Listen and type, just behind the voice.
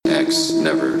X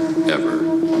never, ever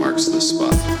marks the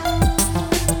spot.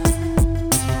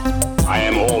 I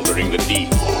am altering the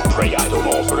deed. Pray I don't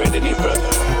alter it any further.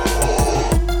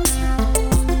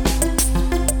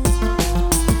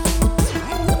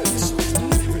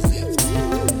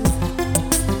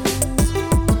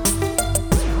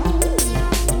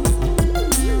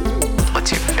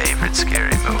 What's your favorite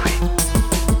scary movie?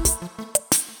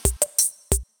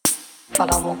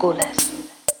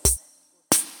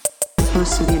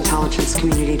 Most of the intelligence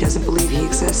community doesn't believe he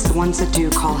exists. The ones that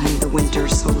do call him the Winter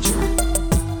Soldier.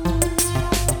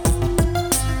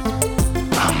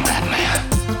 I'm Batman.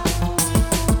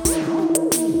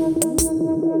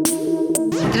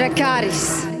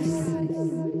 Dracarys.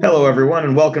 Hello, everyone,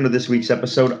 and welcome to this week's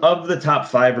episode of the Top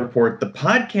 5 Report, the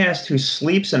podcast who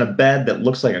sleeps in a bed that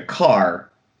looks like a car,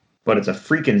 but it's a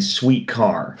freaking sweet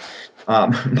car.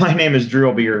 My name is Drew.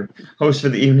 I'll be your host for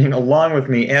the evening. Along with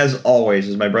me, as always,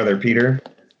 is my brother Peter.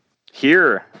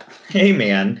 Here. Hey,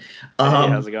 man. Hey,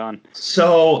 how's it going?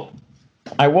 So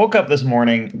I woke up this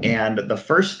morning, and the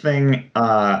first thing,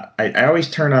 I always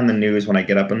turn on the news when I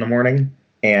get up in the morning,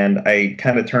 and I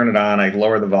kind of turn it on. I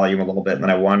lower the volume a little bit, and then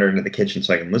I wander into the kitchen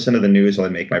so I can listen to the news while I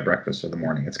make my breakfast for the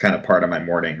morning. It's kind of part of my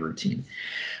morning routine.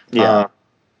 Yeah.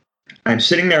 I'm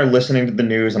sitting there listening to the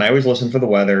news, and I always listen for the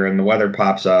weather, and the weather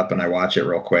pops up, and I watch it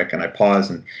real quick, and I pause,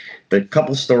 and the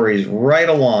couple stories right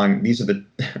along, these are the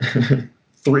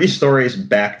three stories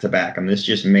back to back, and this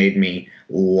just made me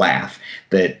laugh.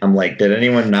 That I'm like, did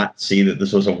anyone not see that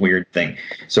this was a weird thing?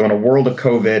 So in a world of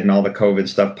COVID and all the COVID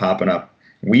stuff popping up,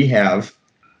 we have,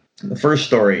 the first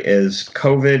story is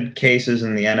COVID cases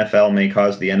in the NFL may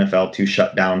cause the NFL to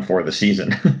shut down for the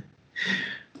season.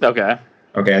 Okay.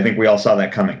 Okay, I think we all saw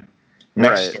that coming.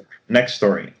 Right. Next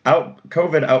story.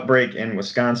 COVID outbreak in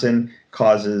Wisconsin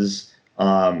causes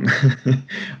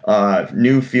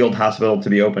new field hospital to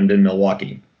be opened in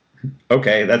Milwaukee.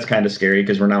 Okay, that's kind of scary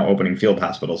because we're now opening field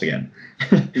hospitals again.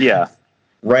 Yeah.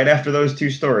 Right after those two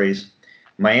stories,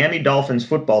 Miami Dolphins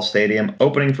football stadium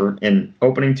opening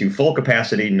to full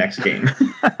capacity next game.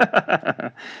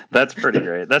 That's pretty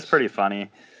great. That's pretty funny.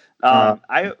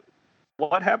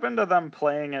 What happened to them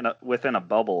playing within a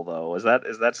bubble though? Is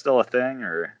that still a thing,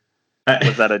 or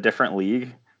was that a different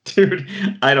league? Dude,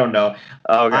 I don't know.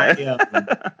 Okay.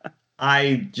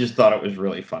 I just thought it was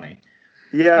really funny.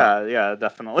 Yeah,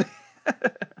 definitely.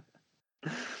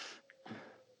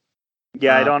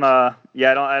 I don't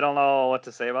know what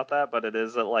to say about that, but it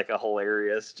is like a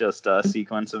hilarious just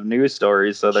sequence of news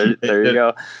stories. So there you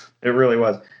go. It really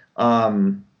was.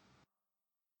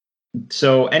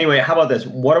 So anyway, how about this?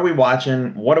 What are we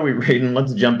watching? What are we reading?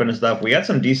 Let's jump into stuff. We got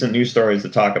some decent news stories to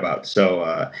talk about.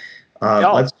 So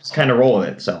let's just kind of roll with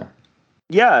it. So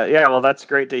yeah. Well, that's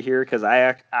great to hear because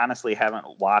I honestly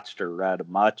haven't watched or read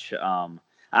much.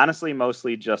 Honestly,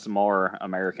 mostly just more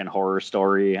American Horror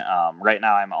Story. Right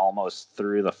now, I'm almost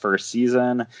through the first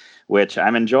season, which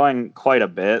I'm enjoying quite a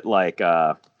bit. Like,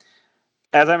 as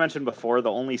I mentioned before,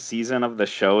 the only season of the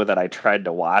show that I tried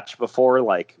to watch before,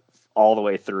 like, all the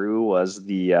way through was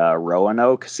the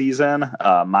Roanoke season,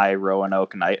 My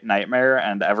Roanoke Nightmare,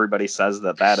 and everybody says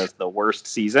that is the worst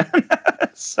season.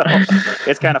 So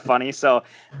it's kind of funny. So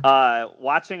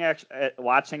watching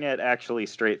it actually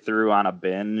straight through on a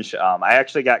binge, I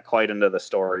actually got quite into the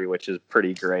story, which is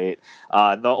pretty great.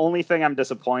 The only thing I'm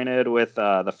disappointed with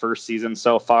the first season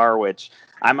so far, which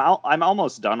I'm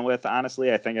almost done with,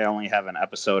 honestly. I think I only have an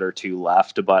episode or two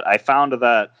left, but I found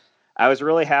that I was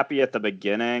really happy at the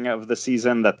beginning of the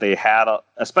season that they had,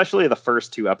 especially the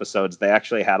first two episodes, they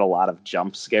actually had a lot of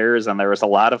jump scares, and there was a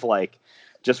lot of like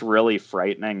just really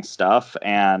frightening stuff.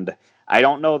 And I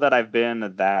don't know that I've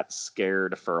been that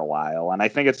scared for a while. And I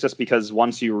think it's just because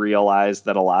once you realize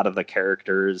that a lot of the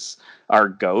characters are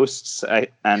ghosts,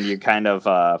 and you kind of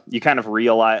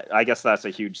realize, I guess that's a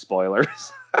huge spoiler.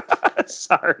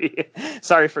 Sorry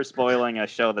for spoiling a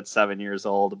show that's 7 years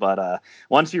old, but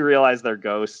once you realize they're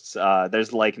ghosts,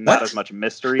 there's like not as much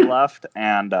mystery left,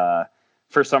 and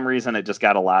for some reason it just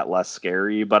got a lot less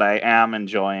scary. But I am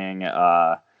enjoying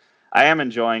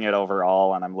it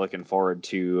overall, and I'm looking forward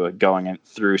to going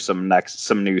through some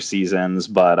new seasons.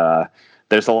 But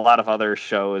there's a lot of other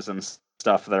shows and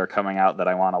stuff that are coming out that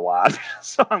I want to watch,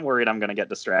 so I'm worried I'm going to get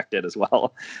distracted as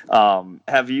well.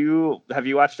 Have you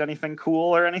watched anything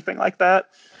cool or anything like that?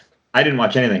 I didn't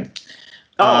watch anything.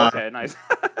 Oh, okay, nice.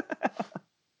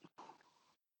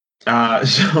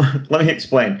 So let me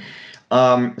explain.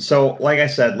 So like I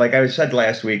said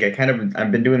last week,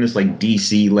 I've been doing this like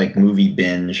DC like movie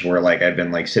binge where like I've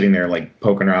been like sitting there like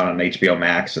poking around on HBO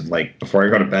Max and like before I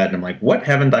go to bed and I'm like, what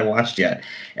haven't I watched yet?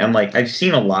 And like I've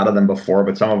seen a lot of them before,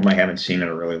 but some of them I haven't seen in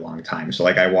a really long time. So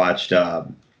like I watched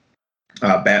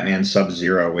Batman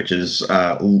Sub-Zero, which is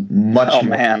much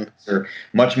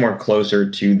more closer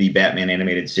to the Batman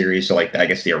animated series. So, like, I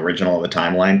guess the original of the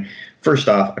timeline. First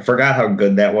off, I forgot how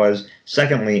good that was.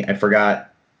 Secondly, I forgot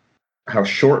how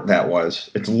short that was.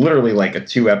 It's literally like a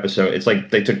 2-episode. It's like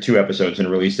they took 2 episodes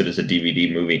and released it as a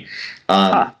DVD movie.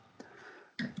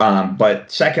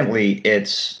 But secondly,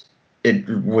 it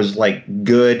was like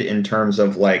good in terms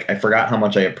of like, I forgot how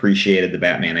much I appreciated the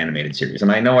Batman animated series.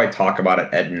 And I know I talk about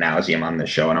it ad nauseum on this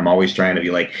show, and I'm always trying to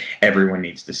be like, everyone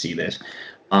needs to see this.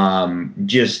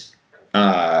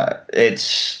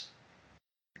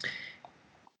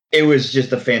 It was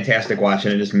just a fantastic watch,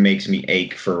 and it just makes me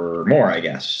ache for more, I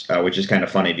guess, which is kind of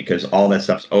funny because all that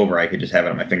stuff's over. I could just have it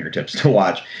at my fingertips to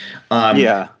watch.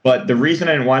 But the reason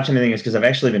I didn't watch anything is because I've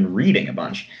actually been reading a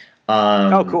bunch.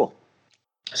 Oh, cool.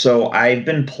 So I've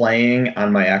been playing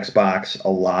on my Xbox a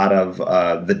lot of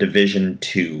The Division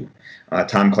 2.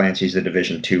 Tom Clancy's The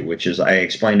Division 2, which is, I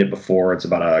explained it before, it's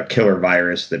about a killer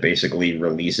virus that basically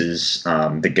releases,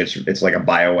 it's like a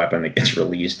bioweapon that gets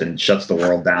released and shuts the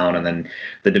world down, and then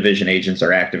the Division agents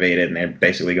are activated, and they're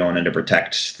basically going in to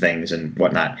protect things and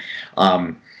whatnot.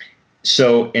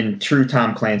 So in true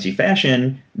Tom Clancy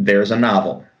fashion, there's a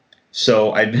novel.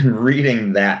 So I've been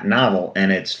reading that novel,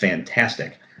 and it's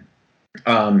fantastic.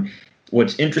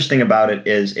 What's interesting about it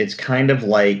is it's kind of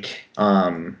like...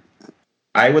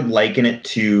 I would liken it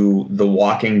to The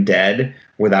Walking Dead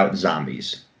without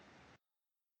zombies.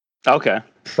 Okay.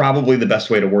 Probably the best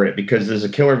way to word it, because there's a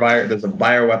killer virus, there's a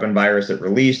bioweapon virus that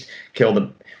released,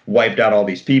 wiped out all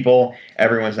these people.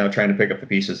 Everyone's now trying to pick up the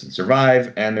pieces and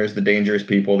survive. And there's the dangerous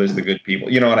people, there's the good people.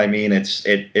 You know what I mean?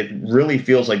 It really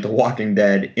feels like The Walking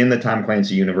Dead in the Tom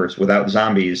Clancy universe without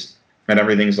zombies, and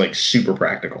everything's like super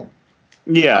practical.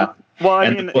 Yeah. Well,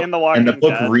 I mean, in The Walking Dead,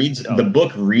 the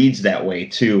book reads that way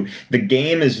too. The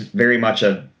game is very much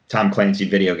a Tom Clancy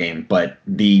video game, but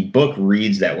the book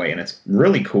reads that way, and it's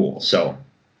really cool. So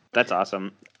that's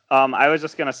awesome. I was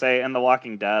just gonna say, in The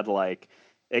Walking Dead, like,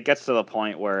 it gets to the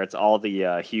point where it's all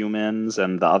the humans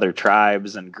and the other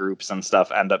tribes and groups and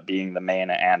stuff end up being the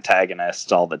main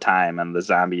antagonists all the time, and the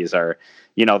zombies are,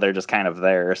 they're just kind of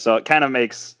there. So it kind of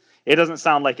makes... It doesn't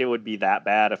sound like it would be that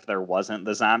bad if there wasn't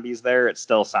the zombies there. It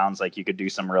still sounds like you could do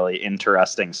some really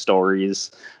interesting stories.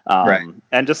 Right.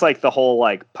 And just like the whole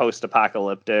like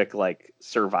post-apocalyptic like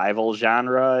survival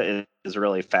genre is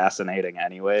really fascinating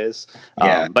anyways.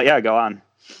 Yeah. But yeah, go on.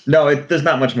 No, there's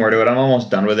not much more to it. I'm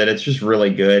almost done with it. It's just really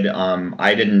good.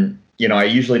 I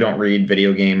usually don't read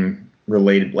video game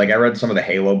related. Like, I read some of the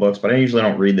Halo books, but I usually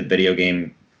don't read the video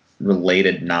game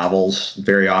related novels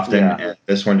very often. Yeah. And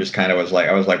this one just kind of was like,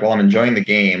 I was like, well, I'm enjoying the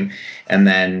game, and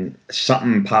then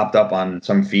something popped up on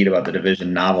some feed about the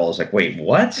Division novel. I was like, wait,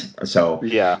 what? So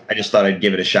yeah, I just thought I'd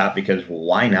give it a shot because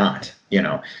why not?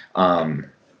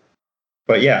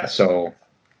 But yeah, so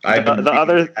I've been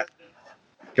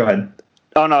go ahead.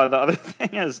 Oh no, the other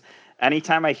thing is,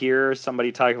 anytime I hear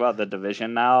somebody talk about the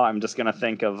Division now, I'm just gonna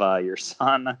think of your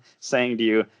son saying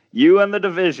to you and the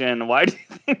Division, why do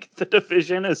you think the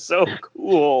Division is so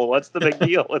cool? What's the big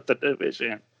deal with the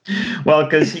Division? Well,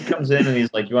 because he comes in and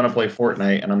he's like, you want to play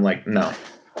Fortnite? And I'm like, no.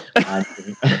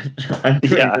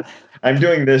 I'm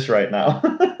doing this right now.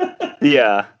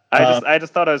 Yeah. I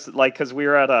just thought it was like, because we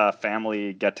were at a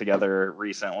family get together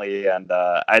recently, and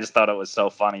I just thought it was so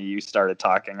funny you started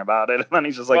talking about it, and then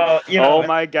he's just like, "Oh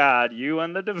my God, you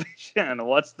and the Division!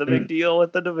 What's the big deal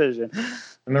with the Division?"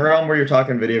 In the realm where you're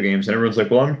talking video games, and everyone's like,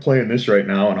 "Well, I'm playing this right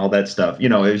now," and all that stuff. It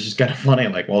was just kind of funny.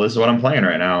 Like, well, this is what I'm playing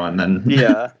right now, and then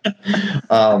yeah.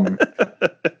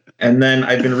 And then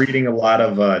I've been reading a lot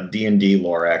of D&D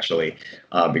lore, actually,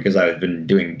 because I've been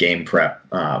doing game prep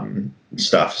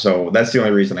stuff. So that's the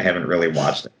only reason I haven't really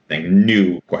watched anything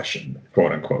new,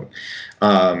 quote unquote.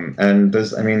 And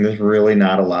there's really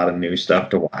not a lot of new stuff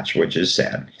to watch, which is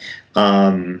sad.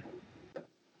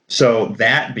 So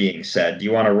that being said, do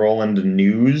you want to roll into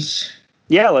news?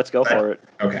 Yeah, let's go for it.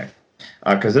 Okay.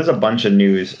 Because there's a bunch of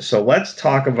news. So let's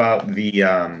talk about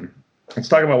let's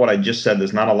talk about what I just said.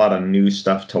 There's not a lot of new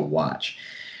stuff to watch.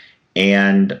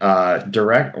 And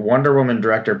Wonder Woman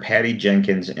director Patty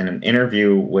Jenkins, in an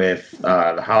interview with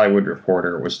The Hollywood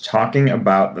Reporter, was talking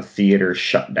about the theater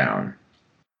shutdown.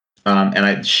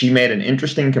 And she made an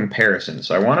interesting comparison.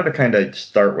 So I wanted to kind of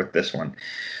start with this one.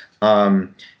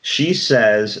 She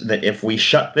says that if we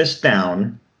shut this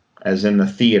down, as in the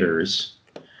theaters,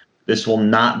 this will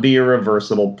not be a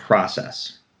reversible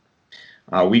process.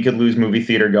 We could lose movie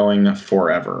theater going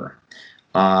forever.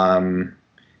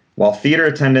 While theater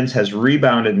attendance has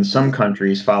rebounded in some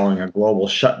countries following a global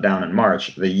shutdown in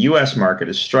March, the U.S. market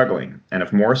is struggling, and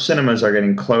if more cinemas are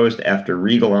getting closed after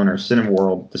Regal owner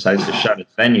Cineworld decides to shut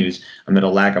its venues amid a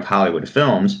lack of Hollywood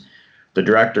films, the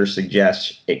director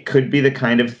suggests it could be the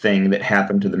kind of thing that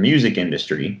happened to the music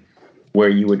industry, where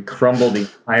you would crumble the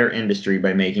entire industry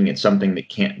by making it something that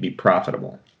can't be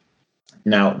profitable.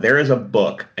 Now, there is a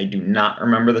book. I do not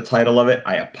remember the title of it.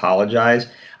 I apologize.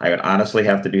 I would honestly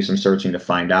have to do some searching to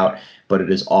find out, but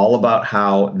it is all about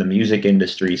how the music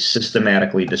industry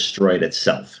systematically destroyed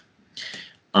itself.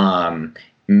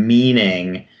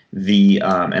 Meaning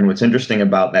and what's interesting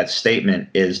about that statement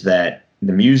is that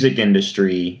the music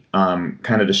industry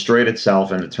kind of destroyed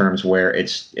itself in the terms where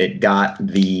it got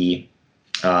Napster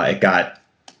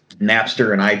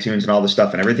and iTunes and all this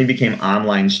stuff, and everything became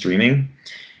online streaming.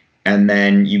 And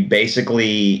then you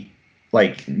basically,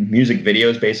 like, music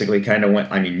videos basically kind of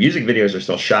went, I mean, music videos are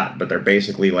still shot, but they're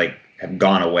basically, like, have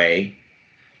gone away.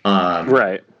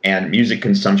 Right. And music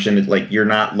consumption is, like, you're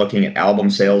not looking at album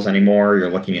sales anymore.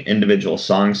 You're looking at individual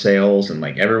song sales, and,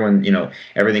 like, everyone,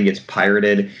 everything gets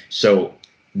pirated. So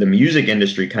the music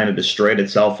industry kind of destroyed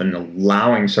itself in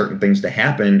allowing certain things to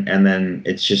happen, and then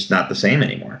it's just not the same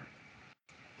anymore.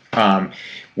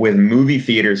 With movie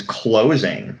theaters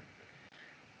closing,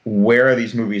 where are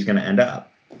these movies going to end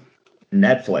up?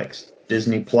 Netflix,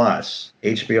 Disney Plus,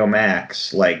 HBO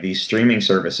Max, like these streaming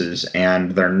services,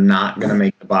 and they're not going to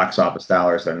make the box office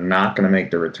dollars. They're not going to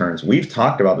make the returns. We've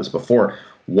talked about this before.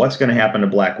 What's going to happen to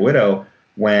Black Widow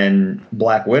when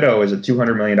Black Widow is a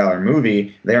 $200 million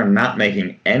movie? They are not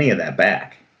making any of that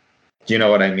back. Do you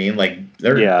know what I mean? Like,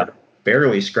 they're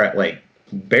barely scratch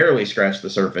the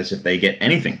surface if they get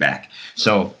anything back.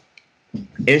 So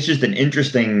it's just an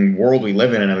interesting world we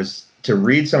live in, and it was to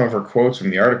read some of her quotes from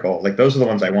the article. Like, those are the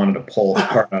ones I wanted to pull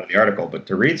apart out of the article, but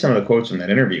to read some of the quotes from that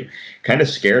interview kind of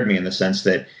scared me in the sense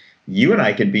that you and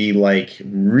I could be, like,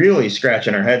 really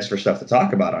scratching our heads for stuff to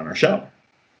talk about on our show.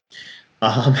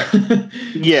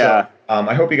 Yeah. So,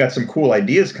 I hope you got some cool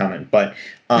ideas coming, but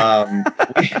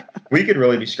we could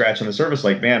really be scratching the surface.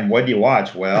 Like, man, what do you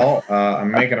watch? Well,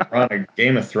 I'm making a run of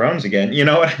Game of Thrones again. You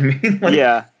know what I mean? Like,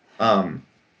 yeah.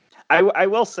 I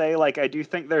will say, like, I do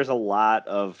think there's a lot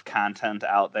of content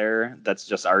out there that's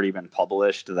just already been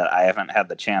published that I haven't had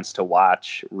the chance to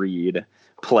watch, read,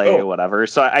 play, whatever.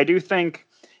 So I do think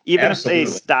even if they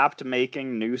stopped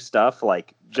making new stuff,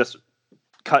 like, just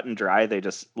cut and dry, they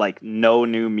just, like, no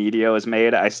new media is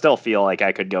made, I still feel like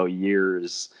I could go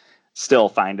years still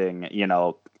finding,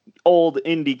 old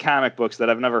indie comic books that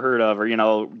I've never heard of, or,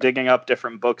 digging up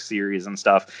different book series and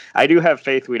stuff. I do have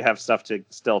faith we'd have stuff to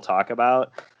still talk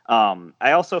about.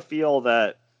 I also feel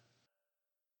that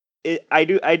I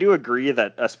do agree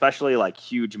that especially, like,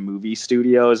 huge movie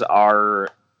studios are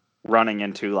running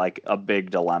into, like, a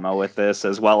big dilemma with this,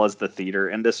 as well as the theater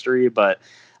industry. But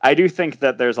I do think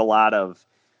that there's a lot of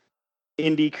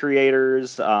indie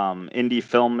creators, indie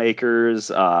filmmakers,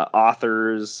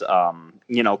 authors,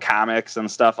 comics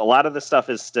and stuff. A lot of the stuff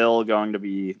is still going to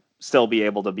be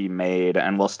able to be made,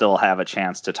 and we'll still have a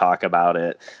chance to talk about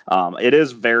it. It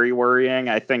is very worrying.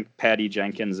 I think Patty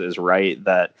Jenkins is right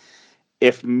that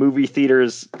if movie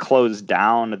theaters close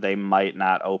down, they might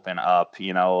not open up.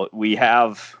 We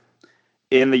have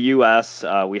in the U.S.,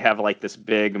 we have, like, this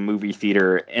big movie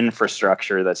theater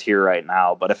infrastructure that's here right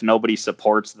now, but if nobody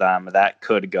supports them, that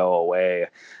could go away.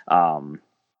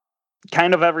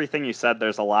 Kind of everything you said,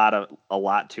 there's a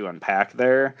lot to unpack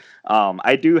there.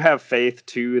 I do have faith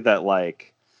too that,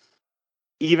 like,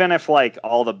 even if, like,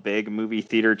 all the big movie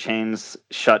theater chains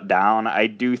shut down, I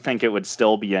do think it would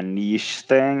still be a niche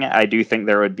thing. I do think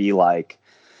there would be, like,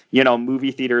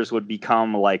 movie theaters would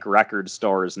become like record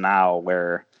stores now,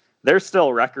 where there's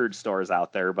still record stores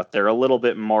out there, but they're a little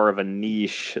bit more of a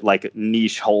niche, like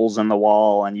niche holes in the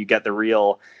wall, and you get the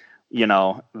real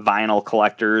vinyl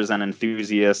collectors and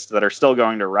enthusiasts that are still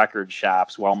going to record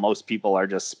shops, while most people are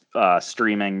just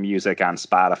streaming music on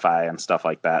Spotify and stuff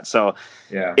like that. So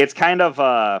yeah, it's kind of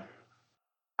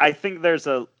I think there's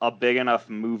a big enough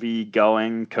movie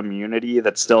going community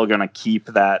that's still going to keep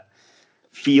that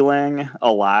feeling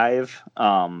alive.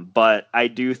 But I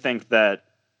do think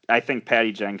I think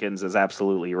Patty Jenkins is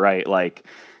absolutely right. Like,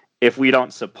 if we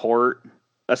don't support,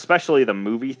 especially the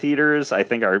movie theaters, I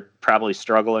think are probably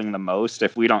struggling the most.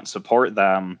 If we don't support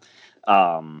them,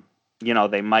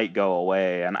 they might go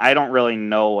away. And I don't really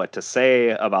know what to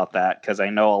say about that, because I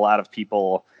know a lot of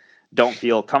people don't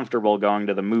feel comfortable going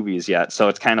to the movies yet. So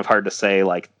it's kind of hard to say,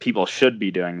 like, people should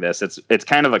be doing this. It's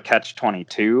kind of a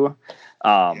catch-22.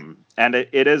 And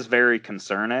it is very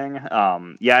concerning.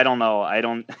 I don't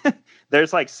know.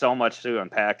 There's, like, so much to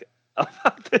unpack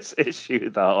about this issue,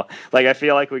 though. Like, I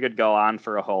feel like we could go on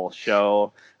for a whole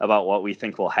show about what we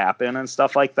think will happen and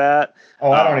stuff like that.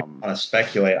 Oh, I don't even want to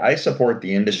speculate. I support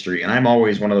the industry, and I'm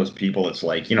always one of those people that's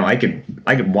like, I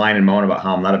could whine and moan about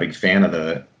how I'm not a big fan of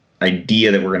the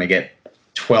idea that we're going to get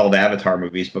 12 Avatar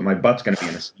movies, but my butt's going to be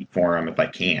in the seat for them if I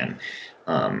can.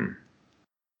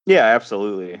 Yeah,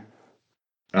 absolutely.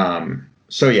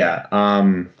 So yeah,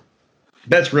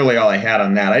 that's really all I had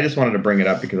on that. I just wanted to bring it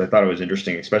up because I thought it was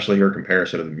interesting, especially her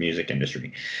comparison to the music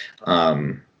industry.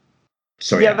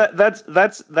 So yeah,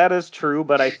 that is true.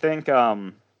 But I think,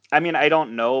 I mean, I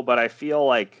don't know, but I feel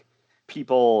like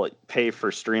people pay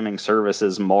for streaming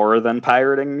services more than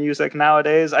pirating music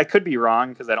nowadays. I could be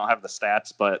wrong because I don't have the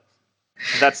stats, but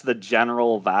that's the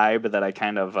general vibe that I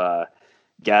kind of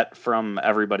get from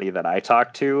everybody that I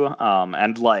talk to.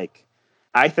 And like,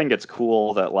 I think it's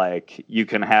cool that like you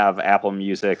can have Apple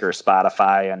Music or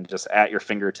Spotify and just at your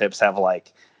fingertips have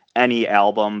like any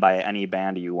album by any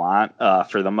band you want.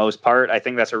 For the most part, I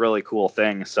think that's a really cool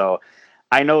thing. So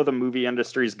I know the movie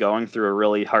industry is going through a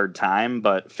really hard time,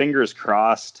 but fingers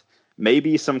crossed,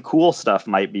 maybe some cool stuff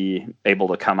might be able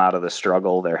to come out of the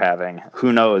struggle they're having.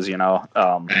 Who knows, I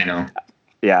know.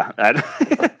 Yeah,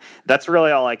 that's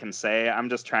really all I can say. I'm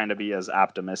just trying to be as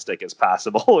optimistic as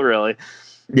possible, really.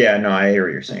 Yeah, no, I hear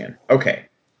what you're saying. Okay.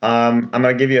 I'm going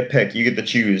to give you a pick. You get to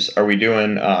choose. Are we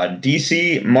doing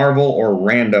DC, Marvel, or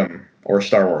random, or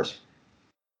Star Wars?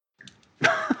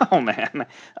 Oh, man.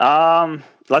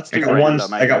 Let's do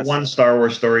random, I got one Star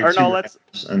Wars story, or no,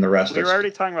 and the rest we were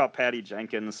already talking about Patty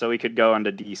Jenkins, so we could go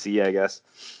into DC, I guess.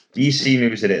 DC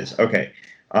news it is. Okay.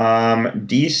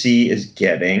 DC is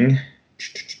getting...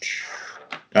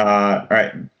 all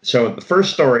right. So the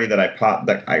first story that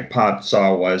I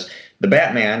saw was the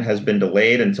Batman has been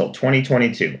delayed until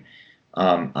 2022.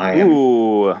 I'm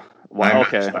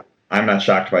not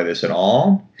shocked by this at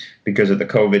all because of the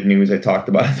COVID news I talked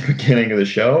about at the beginning of the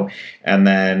show, and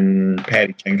then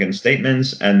Patty Jenkins'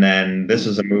 statements, and then this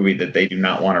is a movie that they do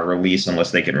not want to release unless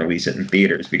they can release it in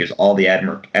theaters because all the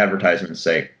advertisements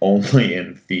say only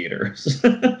in theaters.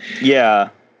 Yeah.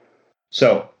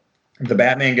 So the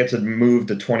Batman gets moved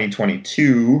to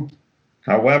 2022.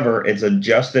 However, it's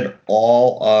adjusted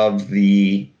all of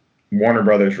the Warner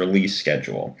Brothers release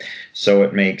schedule. So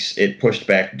it pushed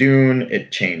back Dune,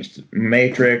 it changed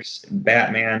Matrix,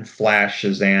 Batman, Flash,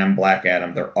 Shazam, Black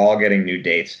Adam. They're all getting new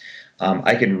dates.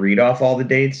 I could read off all the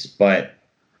dates, but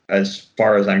as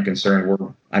far as I'm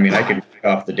concerned, I could read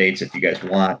off the dates if you guys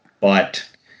want, but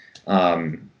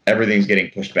everything's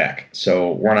getting pushed back.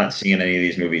 So we're not seeing any of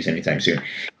these movies anytime soon,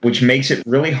 which makes it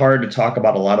really hard to talk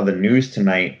about a lot of the news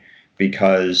tonight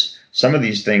because some of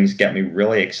these things get me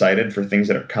really excited for things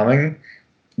that are coming,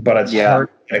 but it's hard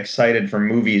to get excited for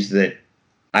movies that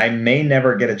I may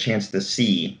never get a chance to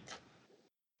see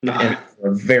for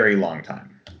a very long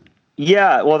time.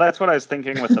 Yeah, well, that's what I was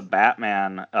thinking with the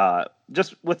Batman.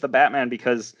 Just with the Batman,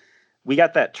 because we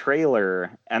got that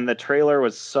trailer, and the trailer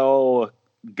was so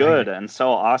good and so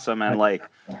awesome, and like,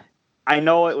 I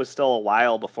know it was still a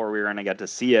while before we were going to get to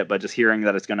see it, but just hearing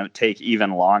that it's going to take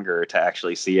even longer to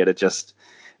actually see it,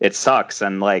 it sucks.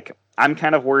 And like, I'm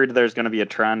kind of worried there's going to be a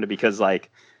trend because like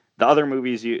the other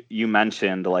movies you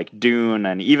mentioned, like Dune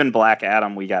and even Black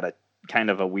Adam, we got a kind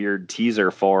of a weird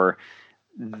teaser for.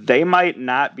 They might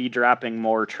not be dropping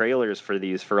more trailers for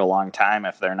these for a long time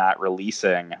if they're not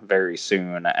releasing very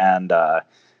soon. And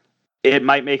it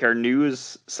might make our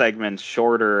news segments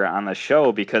shorter on the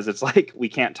show because it's like we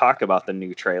can't talk about the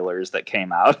new trailers that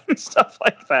came out and stuff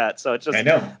like that. So it's just, I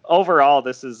know. Overall,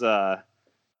 this is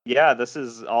this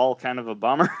is all kind of a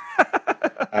bummer.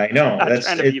 I know. Not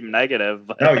trying to be negative.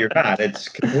 But. No, you're not. It's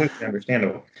completely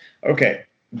understandable. Okay,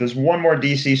 there's one more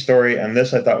DC story, and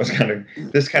this I thought was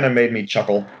this kind of made me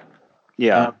chuckle.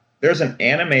 Yeah. There's an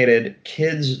animated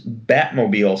kids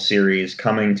Batmobile series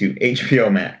coming to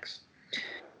HBO Max.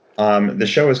 The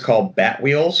show is called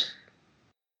Batwheels.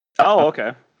 Oh,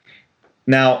 okay.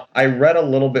 Now, I read a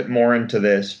little bit more into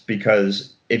this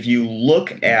because if you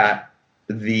look at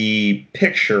the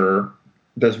picture,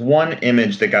 there's one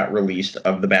image that got released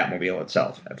of the Batmobile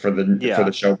itself for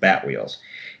the show Batwheels.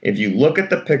 If you look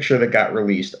at the picture that got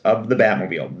released of the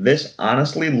Batmobile, this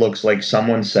honestly looks like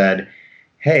someone said,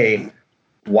 "Hey,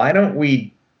 why don't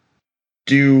we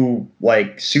do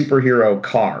like superhero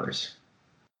cars?"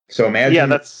 So imagine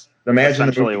that's the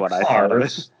movie what Cars. I thought of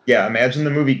it. Yeah, imagine the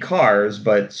movie Cars,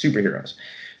 but superheroes.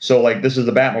 So like this is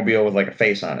the Batmobile with like a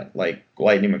face on it, like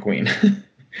Lightning McQueen.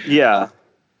 Yeah.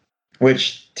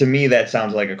 Which to me that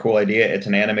sounds like a cool idea. It's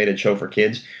an animated show for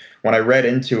kids. When I read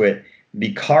into it,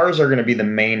 the cars are going to be the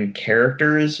main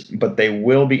characters, but they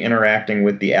will be interacting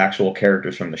with the actual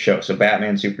characters from the show. So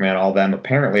Batman, Superman, all them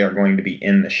apparently are going to be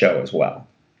in the show as well.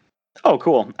 Oh,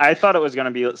 cool. I thought it was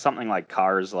going to be something like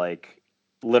Cars, like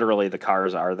literally the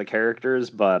cars are the characters,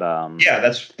 but Yeah,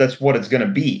 that's what it's going to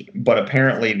be. But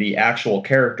apparently the actual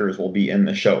characters will be in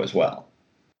the show as well.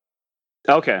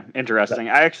 Okay, interesting.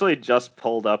 I actually just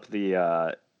pulled up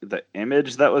the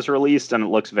image that was released, and it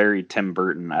looks very Tim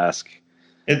Burton-esque.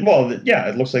 It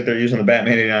looks like they're using the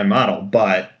Batman '89 model,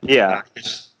 but Yeah.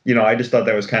 I just thought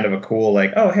that was kind of a cool,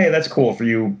 like, oh, hey, that's cool for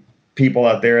you people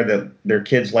out there that their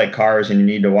kids like cars and you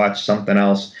need to watch something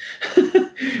else.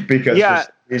 Because for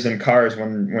some reason, Cars,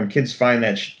 when kids find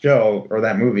that show or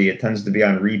that movie, it tends to be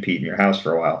on repeat in your house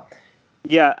for a while.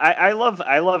 Yeah, I love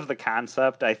the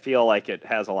concept. I feel like it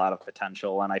has a lot of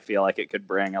potential, and I feel like it could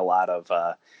bring a lot of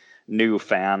new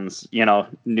fans,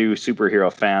 new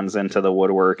superhero fans into the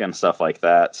woodwork and stuff like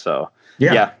that. So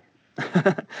yeah.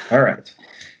 All right.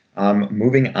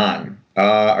 Moving on.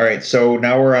 All right. So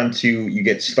now we're on to, you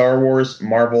get Star Wars,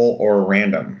 Marvel, or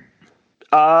random.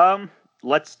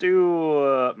 Let's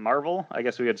do Marvel. I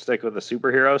guess we could stick with the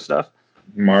superhero stuff.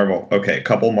 Marvel. Okay. A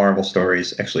couple Marvel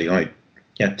stories. Actually,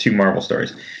 two Marvel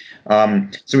stories.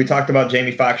 So we talked about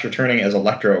Jamie Foxx returning as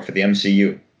Electro for the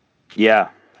MCU. Yeah.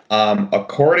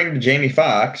 According to Jamie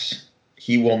Foxx,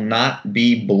 he will not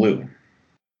be blue.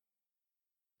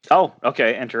 Oh,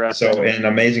 okay, interesting. So in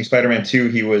Amazing Spider-Man 2,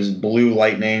 he was blue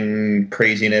lightning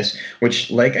craziness,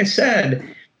 which, like I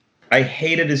said, I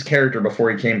hated his character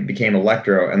before he became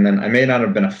Electro, and then I may not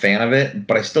have been a fan of it,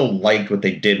 but I still liked what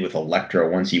they did with Electro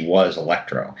once he was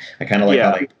Electro. I kind of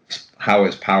like how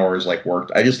his powers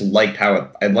worked. I just liked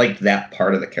I liked that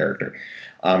part of the character.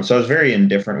 So I was very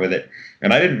indifferent with it.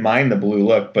 And I didn't mind the blue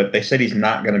look, but they said he's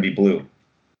not going to be blue.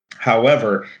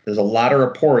 However, there's a lot of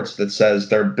reports that says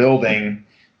they're building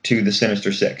to the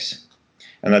Sinister Six.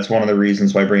 And that's one of the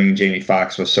reasons why bringing Jamie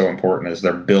Foxx was so important, is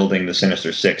they're building the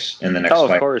Sinister Six in the next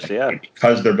Spider-Man. Of course, yeah.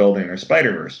 Because they're building their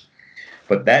Spider-Verse.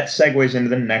 But that segues into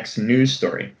the next news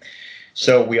story.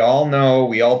 So we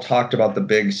all talked about the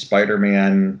big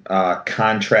Spider-Man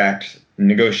contract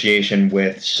negotiation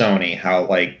with Sony, how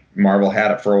Marvel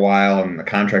had it for a while and the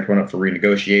contract went up for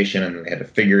renegotiation and they had to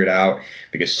figure it out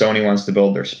because Sony wants to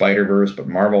build their Spider-Verse, but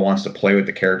Marvel wants to play with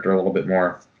the character a little bit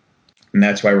more. And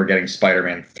that's why we're getting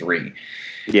Spider-Man 3.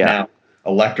 Yeah. Now,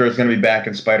 Electro is going to be back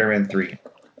in Spider-Man 3.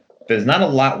 There's not a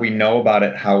lot we know about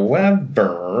it.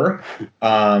 However,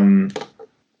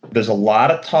 there's a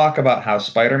lot of talk about how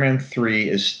Spider-Man 3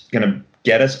 is going to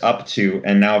get us up to,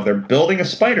 and now if they're building a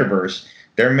Spider-Verse,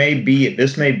 this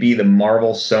may be the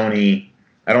Marvel-Sony,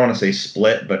 I don't want to say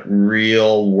split, but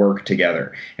real work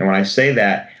together. And when I say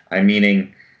that, I'm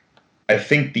meaning I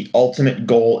think the ultimate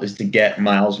goal is to get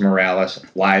Miles Morales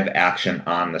live action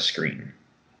on the screen.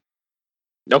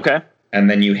 Okay. And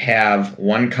then you have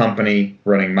one company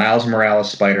running Miles Morales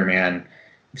Spider-Man,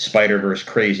 Spider-Verse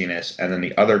craziness, and then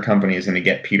the other company is going to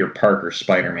get Peter Parker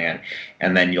Spider-Man.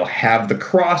 And then you'll have the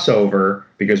crossover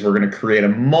because we're going to create a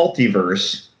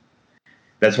multiverse.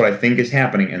 That's what I think is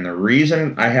happening. And the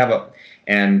reason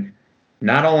and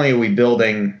not only are we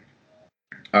building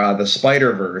the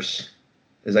Spider-Verse,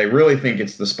 is I really think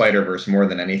it's the Spider-Verse more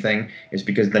than anything, is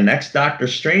because the next Doctor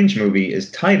Strange movie is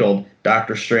titled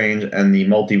Doctor Strange and the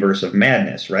Multiverse of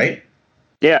Madness, right?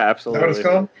 Yeah, absolutely. Is that what it's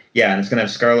called? Yeah, and it's going to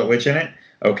have Scarlet Witch in it?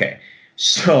 Okay.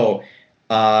 So,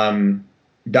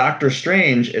 Doctor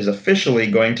Strange is officially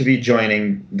going to be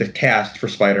joining the cast for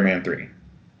Spider-Man 3.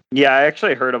 Yeah, I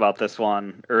actually heard about this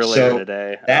one earlier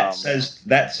today. That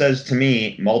says to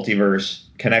me multiverse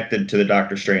connected to the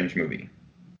Doctor Strange movie.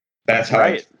 That's how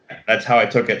I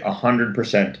took it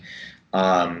 100%.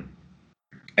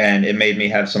 And it made me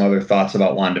have some other thoughts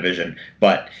about WandaVision.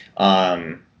 But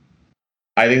I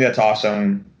think that's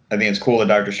awesome. I think it's cool that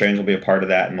Doctor Strange will be a part of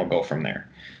that, and we'll go from there.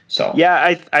 So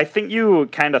yeah, I think you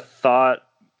kind of thought.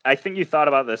 I think you thought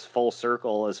about this full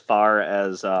circle as far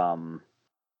as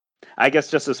I guess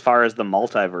just as far as the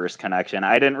multiverse connection.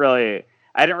 I didn't really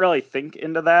think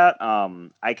into that.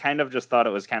 I kind of just thought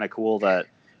it was kind of cool that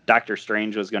Doctor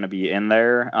Strange was going to be in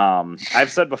there.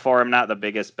 I've said before, I'm not the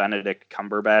biggest Benedict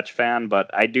Cumberbatch fan, but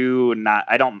I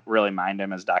don't really mind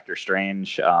him as Doctor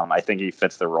Strange. I think he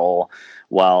fits the role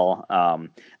well.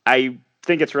 I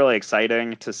think it's really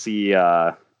exciting to see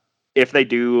if they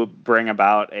do bring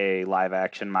about a live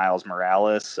action Miles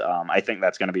Morales. I think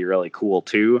that's going to be really cool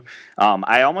too.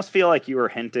 I almost feel like you were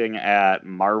hinting at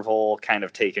Marvel kind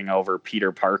of taking over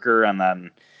Peter Parker, and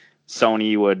then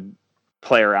Sony would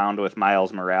play around with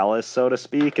Miles Morales, so to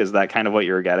speak. Is that kind of what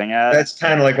you were getting at? That's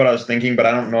kind of like what I was thinking, but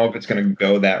I don't know if it's going to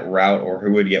go that route or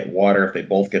who would get water if they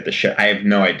both get the ship. I have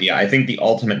no idea. I think the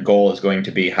ultimate goal is going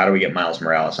to be how do we get Miles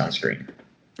Morales on screen?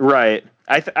 Right.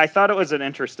 I thought it was an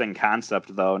interesting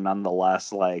concept, though,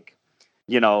 nonetheless. Like,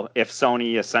 you know, if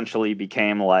Sony essentially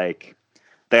became like,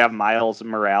 they have Miles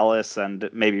Morales and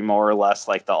maybe more or less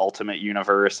like the Ultimate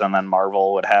Universe, and then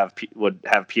Marvel would have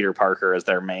Peter Parker as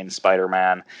their main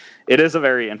Spider-Man. It is a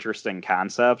very interesting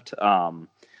concept.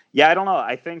 Yeah, I don't know.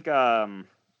 I think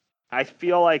I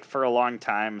feel like for a long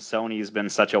time Sony's been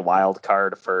such a wild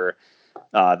card for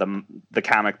the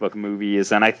comic book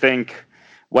movies, and I think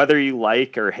whether you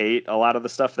like or hate a lot of the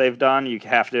stuff they've done, you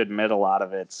have to admit a lot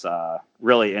of it's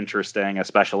really interesting,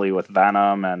 especially with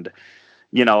Venom and,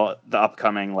 you know, the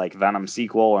upcoming like Venom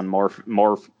sequel and more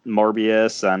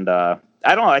Morbius. And I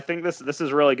don't know. I think this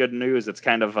is really good news. It's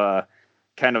kind of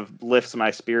lifts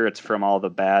my spirits from all the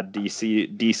bad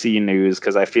DC news,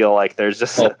 because I feel like there's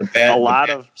just a lot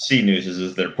of DC news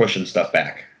is they're pushing stuff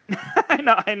back.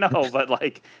 I know, but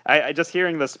like I just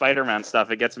hearing the Spider-Man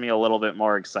stuff, it gets me a little bit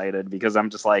more excited, because I'm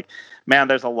just like, man,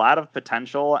 there's a lot of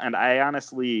potential, and I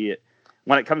honestly,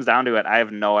 when it comes down to it, I have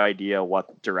no idea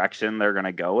what direction they're going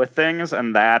to go with things,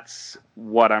 and that's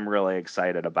what I'm really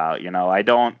excited about. You know, I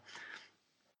don't,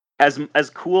 as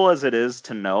cool as it is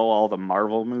to know all the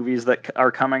Marvel movies that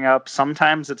are coming up,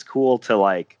 sometimes it's cool to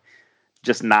like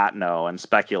just not know and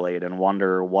speculate and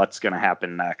wonder what's going to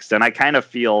happen next. And I kind of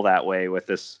feel that way with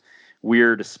this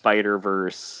weird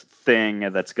Spider-Verse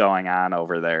thing that's going on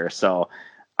over there. So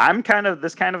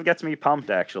this kind of gets me pumped,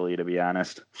 actually, to be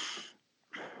honest.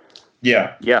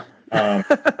 Yeah. Yeah.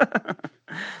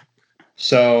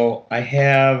 So I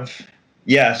think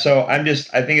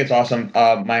it's awesome.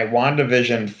 My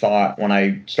WandaVision thought when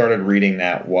I started reading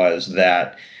that was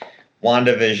that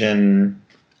WandaVision,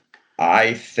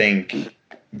 I think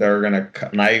they're going to,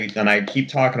 and I keep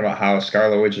talking about how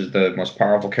Scarlet Witch is the most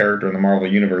powerful character in the Marvel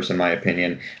Universe, in my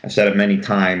opinion. I've said it many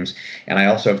times, and I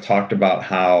also have talked about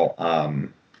how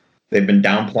they've been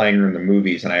downplaying her in the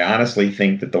movies, and I honestly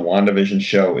think that the WandaVision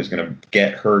show is going to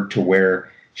get her to where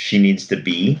she needs to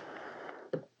be.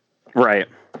 Right.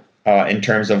 In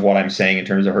terms of what I'm saying, in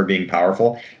terms of her being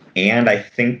powerful. And I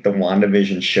think the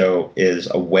WandaVision show is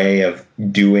a way of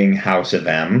doing House of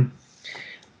M.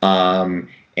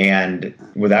 And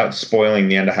without spoiling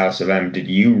the end of House of M, did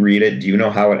you read it? Do you know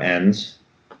how it ends?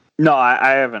 No,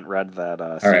 I haven't read that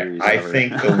series. All right, I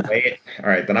think the way all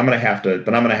right, then I'm gonna have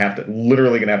to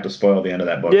literally gonna have to spoil the end of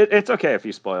that book. It's okay if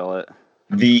you spoil it.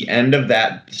 The end of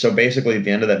that, so basically at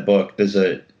the end of that book,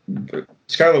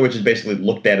 Scarlet Witch is basically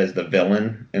looked at as the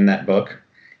villain in that book.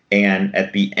 And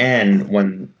at the end,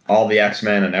 when all the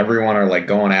X-Men and everyone are like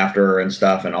going after her and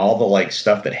stuff, and all the like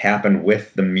stuff that happened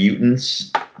with the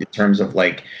mutants in terms of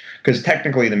like, because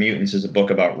technically the Mutants is a book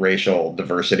about racial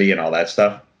diversity and all that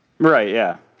stuff. Right,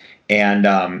 yeah.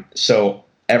 And so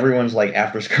everyone's like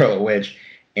after Scarlet Witch,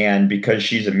 and because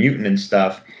she's a mutant and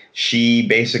stuff, she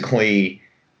basically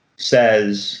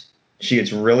says she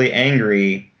gets really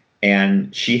angry.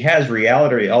 And she has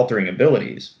reality-altering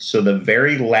abilities. So the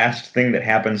very last thing that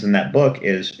happens in that book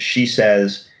is she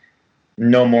says,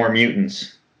 "No more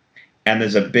mutants." And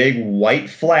there's a big white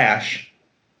flash,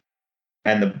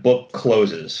 and the book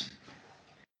closes.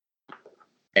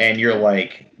 And you're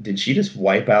like, did she just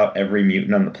wipe out every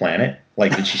mutant on the planet?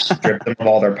 Like, did she strip them of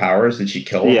all their powers? Did she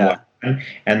kill them? Yeah.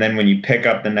 And then when you pick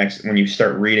up when you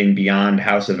start reading beyond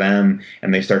House of M,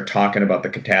 and they start talking about the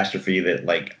catastrophe that,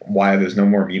 like, why there's no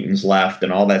more mutants left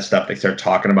and all that stuff, they start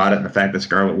talking about it, and the fact that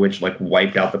Scarlet Witch, like,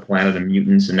 wiped out the planet of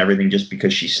mutants and everything just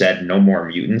because she said no more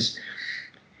mutants.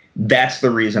 That's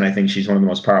the reason I think she's one of the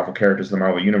most powerful characters in the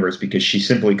Marvel Universe, because she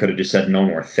simply could have just said no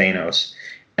more Thanos,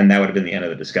 and that would have been the end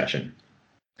of the discussion.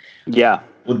 Yeah.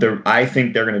 I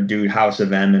think they're going to do House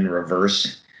of M in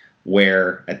reverse,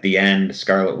 where at the end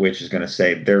Scarlet Witch is going to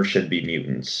say there should be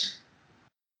mutants,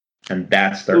 and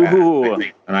that's their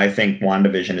and I think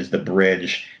WandaVision is the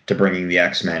bridge to bringing the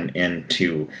X-Men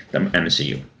into the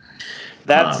MCU.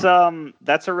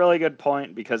 That's a really good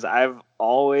point, because I've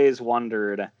always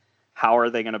wondered how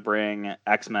are they going to bring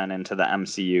X-Men into the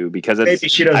MCU, because maybe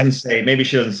she doesn't say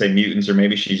mutants, or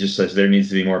maybe she just says there needs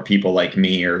to be more people like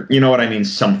me, or you know what I mean,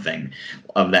 something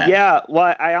of that. Yeah,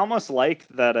 well, I almost like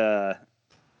that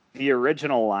the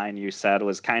original line you said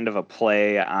was kind of a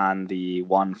play on the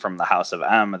one from the House of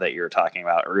M that you were talking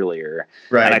about earlier.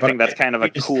 Right. And I think that's kind of a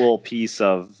cool piece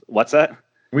of... What's that?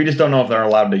 We just don't know if they're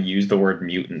allowed to use the word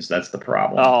mutants. That's the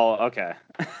problem. Oh, okay.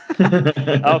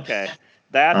 Okay.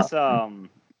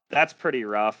 That's pretty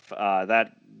rough.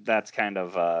 That that's kind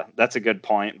of that's a good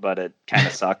point, but it kind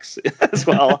of sucks as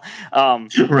well.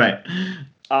 Right.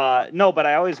 No, but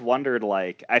I always wondered,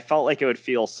 like, I felt like it would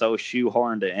feel so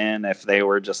shoehorned in if they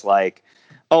were just like,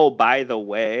 oh, by the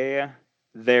way,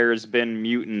 there's been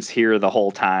mutants here the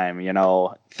whole time, you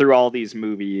know, through all these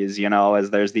movies, you know, as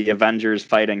there's the Avengers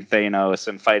fighting Thanos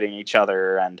and fighting each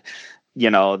other and, you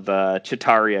know, the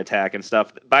Chitauri attack and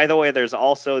stuff. By the way, there's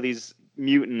also these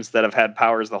mutants that have had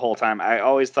powers the whole time. I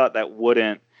always thought that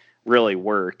wouldn't really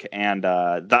work. And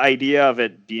the idea of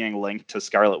it being linked to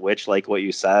Scarlet Witch, like what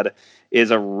you said,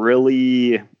 is a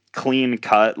really clean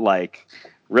cut, like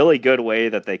really good way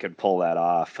that they could pull that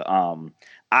off.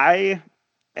 I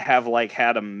have like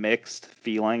had a mixed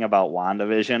feeling about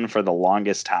WandaVision for the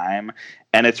longest time,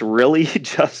 and it's really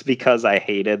just because I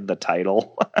hated the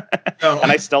title.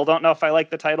 And I still don't know if I like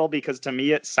the title, because to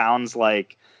me it sounds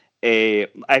like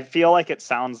I feel like it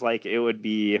sounds like it would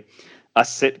be a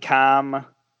sitcom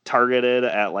targeted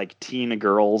at like teen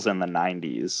girls in the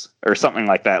 90s or something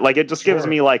like that. Like it just gives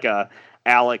me like a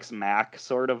Alex Mack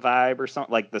sort of vibe or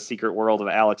something, like The Secret World of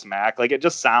Alex Mack. Like it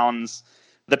just sounds,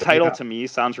 the title to me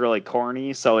sounds really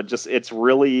corny, so it's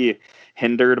really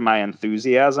hindered my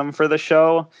enthusiasm for the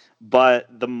show. But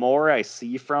the more I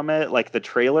see from it, like the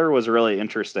trailer was really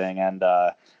interesting, and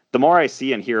the more I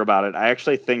see and hear about it, I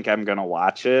actually think I'm gonna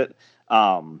watch it.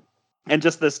 And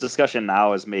just this discussion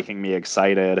now is making me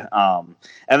excited. And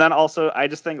then also, I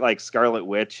just think like Scarlet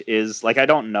Witch is like, I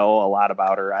don't know a lot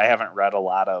about her. I haven't read a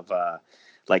lot of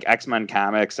like X-Men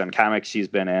comics and comics she's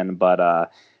been in,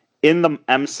 but in the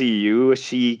MCU,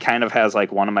 she kind of has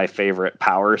like one of my favorite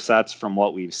power sets from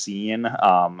what we've seen.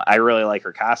 I really like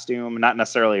her costume, not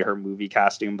necessarily her movie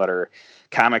costume, but her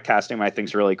comic costume I think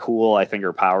is really cool. I think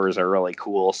her powers are really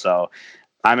cool. So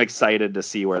I'm excited to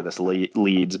see where this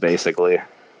leads, basically.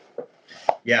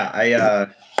 Yeah,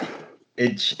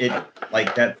 it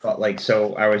like that thought, like,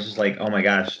 so I was just like, oh my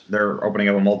gosh, they're opening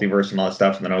up a multiverse and all that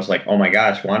stuff, and then I was like, oh my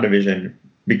gosh, WandaVision,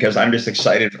 because I'm just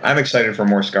excited. I'm excited for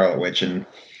more Scarlet Witch, and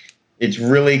it's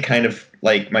really kind of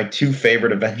like my two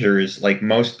favorite Avengers. Like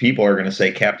most people are going to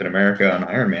say Captain America and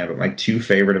Iron Man, but my two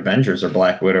favorite Avengers are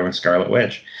Black Widow and Scarlet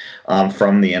Witch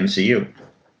from the MCU.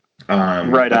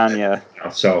 Right on, yeah.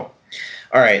 So,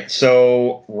 all right.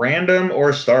 So, random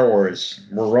or Star Wars?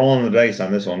 We're rolling the dice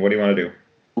on this one. What do you want to do?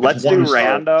 Let's do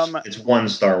random. It's one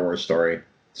Star Wars story.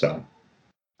 So,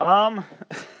 I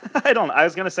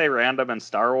was going to say random and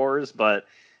Star Wars, but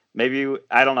maybe,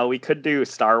 I don't know, we could do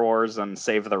Star Wars and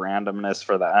save the randomness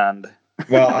for the end.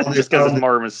 Well, just because it's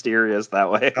more mysterious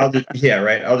that way. I'll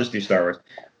just do Star Wars.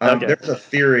 Okay. There's a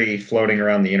theory floating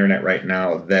around the internet right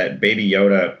now that Baby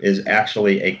Yoda is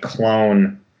actually a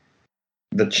clone.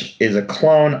 Is a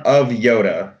clone of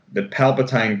Yoda that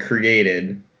Palpatine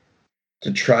created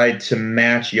to try to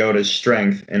match Yoda's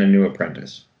strength in A New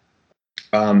Apprentice.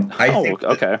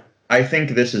 I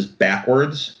think this is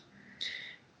backwards,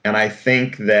 and I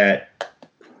think that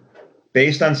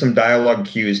based on some dialogue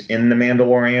cues in The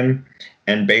Mandalorian,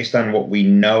 and based on what we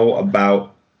know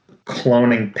about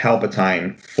cloning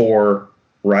Palpatine for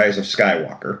Rise of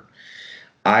Skywalker,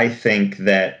 I think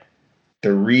that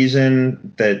the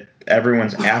reason that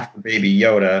everyone's after Baby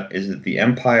Yoda is that the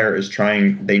Empire is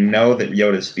trying, they know that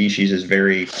Yoda's species is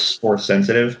very force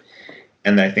sensitive,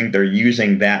 and I think they're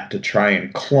using that to try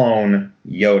and clone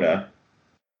Yoda,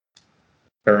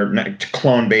 or not, to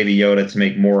clone Baby Yoda to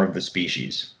make more of the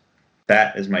species.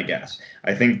 That is my guess.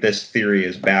 I think this theory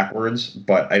is backwards,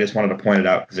 but I just wanted to point it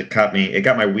out because it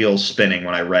got my wheels spinning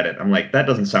when I read it. I'm like, that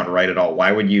doesn't sound right at all.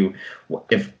 Why would you,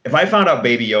 if I found out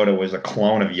Baby Yoda was a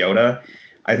clone of Yoda,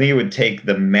 I think it would take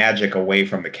the magic away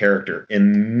from the character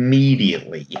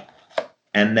immediately.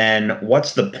 And then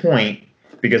what's the point?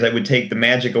 Because I would take the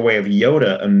magic away of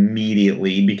Yoda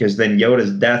immediately, because then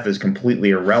Yoda's death is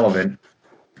completely irrelevant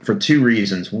for two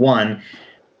reasons. One,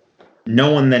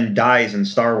 no one then dies in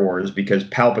Star Wars because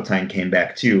Palpatine came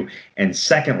back too. And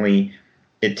secondly,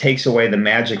 it takes away the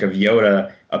magic of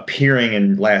Yoda appearing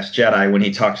in Last Jedi when he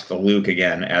talks to Luke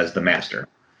again as the Master.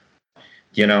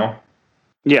 You know?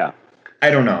 Yeah. I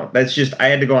don't know. That's just, I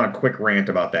had to go on a quick rant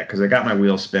about that because I got my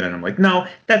wheels spinning. I'm like, no,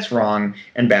 that's wrong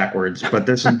and backwards. But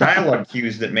there's some dialogue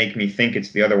cues that make me think it's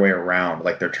the other way around.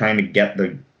 Like they're trying to get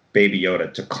the Baby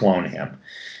Yoda to clone him.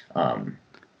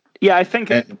 Yeah, I think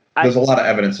there's a lot of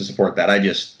evidence to support that. I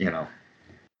just,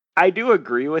 I do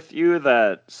agree with you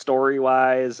that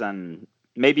story-wise and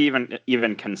maybe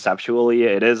even conceptually,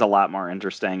 it is a lot more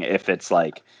interesting if it's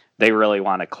like they really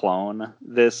want to clone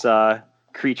this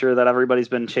creature that everybody's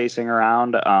been chasing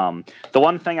around. The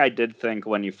one thing I did think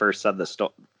when you first said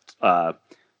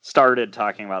started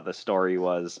talking about the story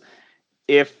was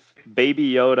if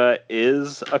Baby Yoda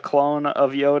is a clone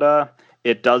of Yoda,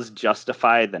 it does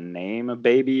justify the name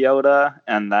Baby Yoda,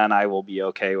 and then I will be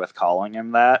okay with calling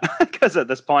him that. Because at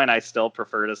this point, I still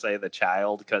prefer to say the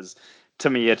child, because to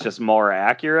me, it's just more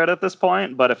accurate at this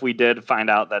point. But if we did find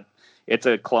out that it's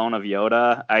a clone of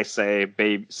Yoda, I say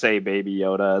Baby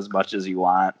Yoda as much as you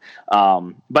want.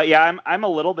 But yeah, I'm a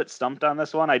little bit stumped on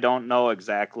this one. I don't know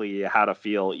exactly how to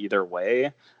feel either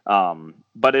way.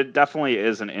 But it definitely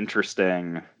is an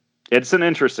interesting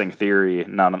theory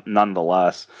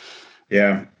nonetheless.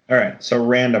 Yeah. All right. So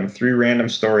 3 random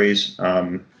stories.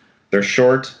 They're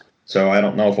short, so I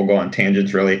don't know if we'll go on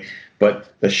tangents really.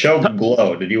 But the show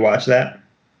Glow, did you watch that?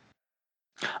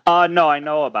 No, I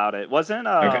know about it. Wasn't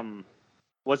Okay.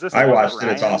 Was this? I watched Ryan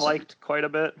it. It's awesome. Liked quite a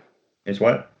bit. Is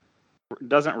what?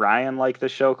 Doesn't Ryan like the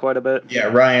show quite a bit? Yeah,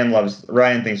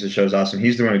 Ryan thinks the show's awesome.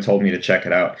 He's the one who told me to check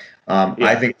it out.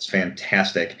 I think it's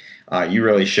fantastic. You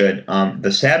really should.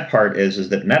 The sad part is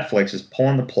that Netflix is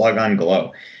pulling the plug on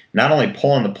Glow. Not only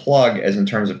pulling the plug as in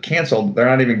terms of canceled, they're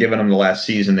not even giving them the last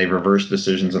season. They've reversed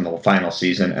decisions in the final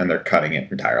season, and they're cutting it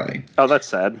entirely. Oh, that's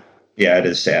sad. Yeah, it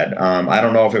is sad. I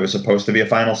don't know if it was supposed to be a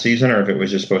final season or if it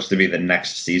was just supposed to be the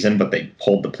next season, but they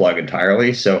pulled the plug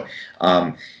entirely. So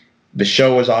the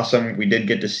show was awesome. We did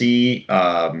get to see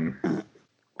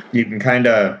you can kind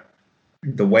of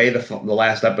the way the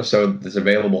last episode that's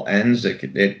available ends.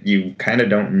 You kind of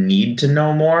don't need to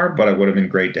know more, but it would have been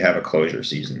great to have a closure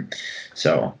season.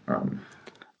 So,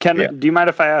 do you mind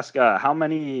if I ask how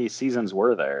many seasons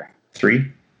were there?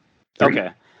 3. Okay.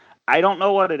 I don't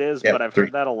know what it is, but I've 3.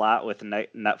 heard that a lot with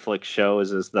Netflix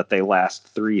shows is that they last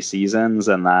 3 seasons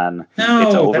and then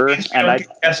it's over. That means we don't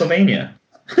get Castlevania.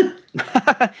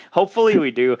 Hopefully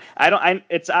we do.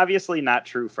 It's obviously not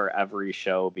true for every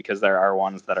show because there are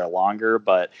ones that are longer,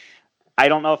 but I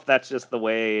don't know if that's just the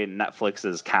way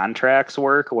Netflix's contracts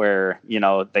work, where,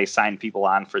 they sign people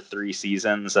on for 3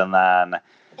 seasons and then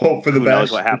hope for the who best.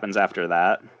 knows what happens after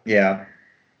that. Yeah.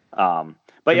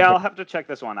 But yeah, I'll have to check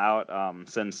this one out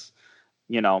since,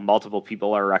 multiple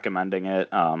people are recommending it.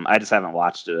 I just haven't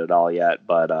watched it at all yet,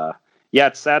 but yeah,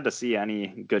 it's sad to see any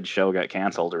good show get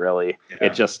canceled, really. Yeah.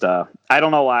 It just, I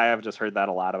don't know why, I've just heard that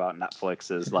a lot about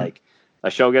Netflix is like a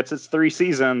show gets its 3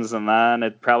 seasons and then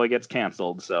it probably gets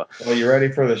canceled. So, well, you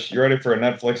ready for this? You ready for a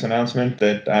Netflix announcement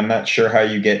that I'm not sure how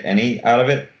you get any out of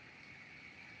it?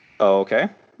 Oh, okay.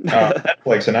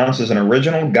 Netflix announces an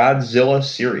original Godzilla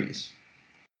series.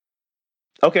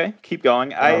 Okay, keep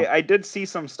going. I did see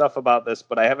some stuff about this,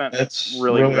 but I haven't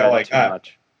really read too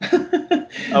much.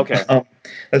 Okay.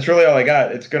 That's really all I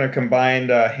got. It's going to combine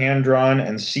hand-drawn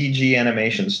and CG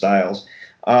animation styles.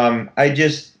 I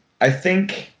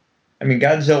mean,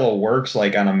 Godzilla works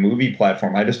like on a movie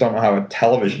platform. I just don't know how a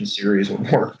television series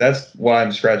would work. That's what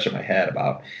I'm scratching my head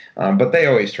about. But they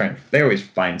always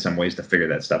find some ways to figure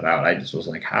that stuff out. I just was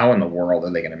like, how in the world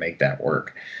are they going to make that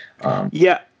work?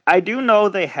 Yeah, I do know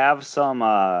they have some.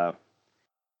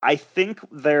 I think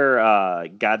they're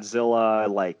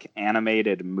Godzilla like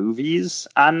animated movies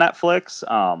on Netflix.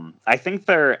 I think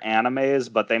they're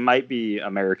animes, but they might be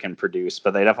American produced.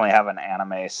 But they definitely have an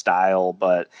anime style.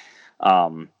 But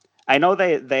I know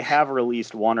they have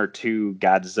released 1 or 2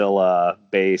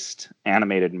 Godzilla-based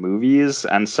animated movies,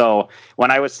 and so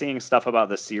when I was seeing stuff about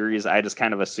the series, I just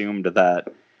kind of assumed that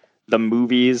the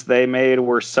movies they made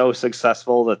were so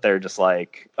successful that they're just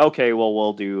like, okay, well,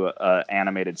 we'll do an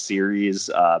animated series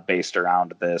based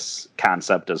around this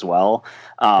concept as well.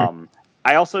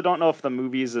 I also don't know if the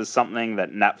movies is something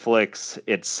that Netflix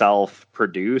itself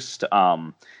produced.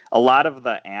 A lot of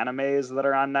the animes that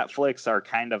are on Netflix are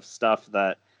kind of stuff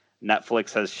that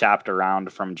Netflix has shopped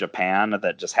around from Japan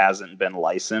that just hasn't been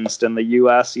licensed in the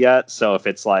US yet. So if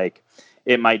it's like,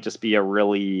 it might just be a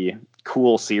really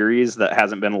cool series that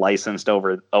hasn't been licensed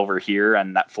over here,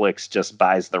 and Netflix just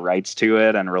buys the rights to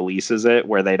it and releases it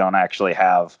where they don't actually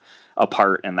have a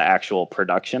part in the actual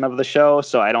production of the show.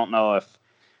 So I don't know if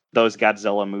those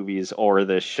Godzilla movies or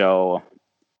this show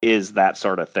is that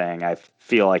sort of thing. I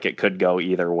feel like it could go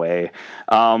either way.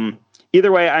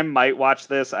 Either way, I might watch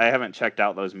this. I haven't checked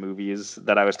out those movies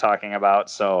that I was talking about.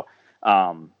 So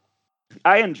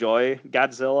I enjoy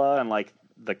Godzilla and like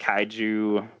the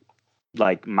kaiju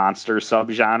like monster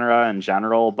subgenre in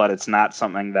general, but it's not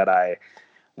something that I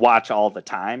watch all the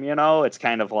time. It's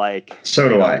kind of like, so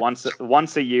do I.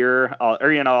 Once a year,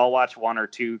 I'll watch 1 or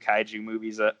 2 kaiju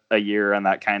movies a year, and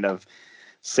that kind of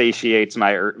satiates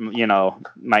my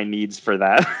my needs for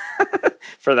that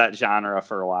for that genre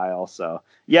for a while. So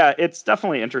yeah, it's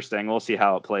definitely interesting. We'll see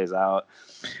how it plays out.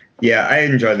 Yeah, I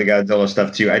enjoy the Godzilla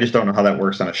stuff too. I just don't know how that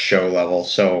works on a show level.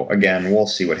 So again, we'll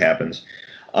see what happens.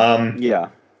 Yeah.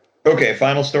 Okay,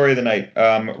 final story of the night.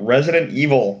 Resident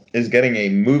Evil is getting a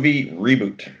movie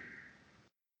reboot.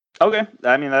 Okay,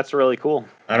 I mean that's really cool.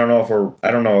 I don't know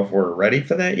if we're ready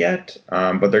for that yet,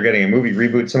 but they're getting a movie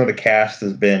reboot. Some of the cast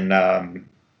has been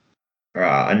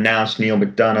announced: Neil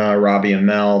McDonough, Robbie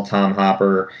Amell, Tom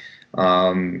Hopper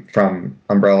from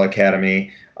Umbrella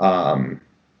Academy.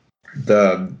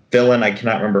 The villain, I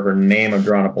cannot remember her name. I'm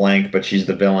drawing a blank, but she's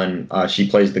the villain. She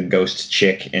plays the ghost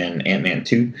chick in Ant-Man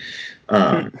 2.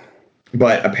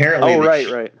 But apparently,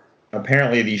 right.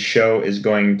 Apparently, the show is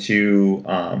going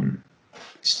to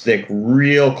stick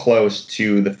real close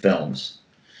to the films.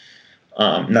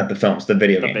 Not the films, the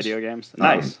video games. The video games.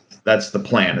 Nice. That's the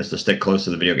plan, is to stick close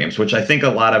to the video games, which I think a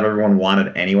lot of everyone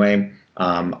wanted anyway.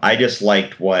 I just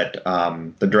liked what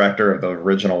the director of the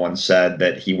original one said,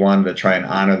 that he wanted to try and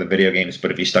honor the video games,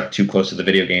 but if he stuck too close to the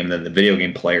video game, then the video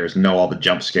game players know all the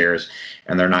jump scares,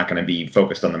 and they're not going to be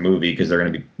focused on the movie because they're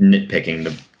going to be nitpicking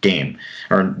the game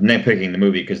or nitpicking the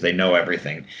movie because they know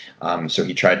everything. So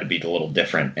he tried to be a little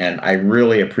different, and I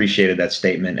really appreciated that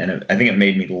statement, and I think it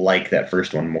made me like that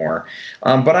first one more.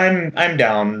 But I'm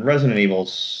down. Resident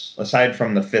Evil's, aside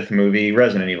from the fifth movie,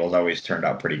 Resident Evil's always turned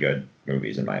out pretty good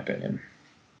movies in my opinion.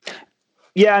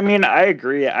 Yeah, I mean, I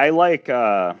agree. I like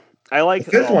the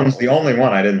fifth one's the only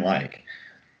one I didn't like.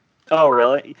 Oh,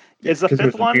 really? Is the 'Cause it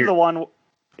fifth was one weird. the one?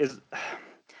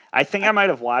 I think I might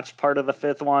have watched part of the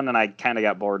fifth one, and I kind of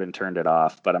got bored and turned it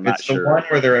off. But I'm not It's sure. the one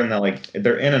where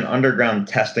they're in an underground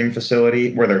testing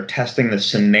facility where they're testing the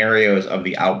scenarios of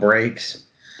the outbreaks.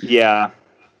 Yeah,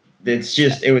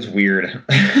 It was weird.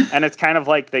 and it's kind of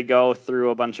like they go through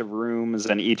a bunch of rooms,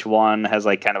 and each one has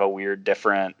like kind of a weird,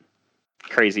 different,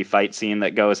 crazy fight scene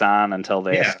that goes on until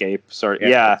they escape.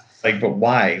 Yeah. Like, but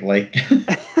why? Like,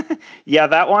 yeah,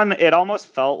 that one, it almost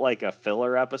felt like a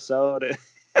filler episode.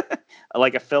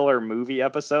 Like a filler movie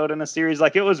episode in a series.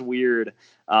 Like, it was weird.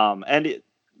 The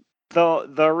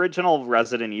original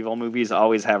Resident Evil movies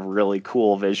always have really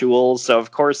cool visuals. So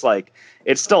of course, like,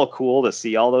 it's still cool to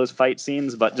see all those fight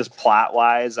scenes, but just plot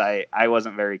wise, I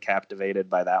wasn't very captivated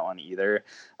by that one either.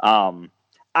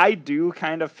 I do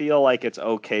kind of feel like it's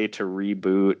okay to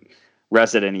reboot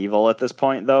Resident Evil at this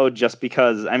point, though, just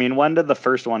because, I mean, when did the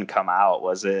first one come out?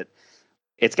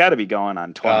 It's got to be going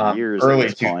on 20 years. Early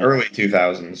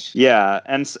 2000s. Yeah.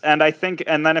 And I think,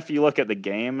 and then if you look at the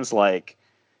games, like,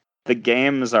 the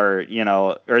games are,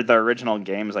 or the original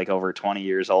game's like over 20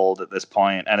 years old at this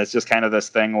point. And it's just kind of this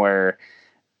thing where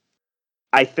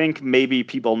I think maybe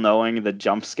people knowing the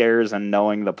jump scares and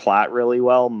knowing the plot really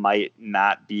well might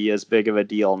not be as big of a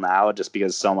deal now, just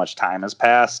because so much time has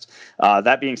passed.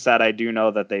 That being said, I do know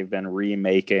that they've been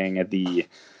remaking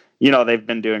they've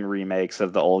been doing remakes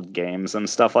of the old games and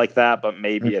stuff like that, but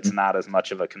maybe it's not as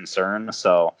much of a concern.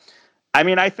 So, I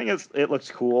mean, I think it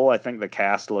looks cool. I think the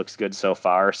cast looks good so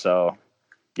far. So,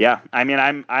 yeah, I mean,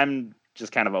 I'm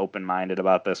just kind of open-minded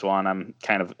about this one. I'm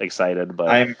kind of excited,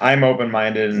 but I'm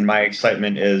open-minded, and my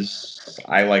excitement is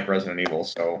I like Resident Evil.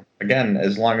 So again,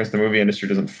 as long as the movie industry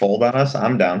doesn't fold on us,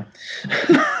 I'm down.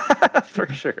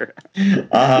 for sure.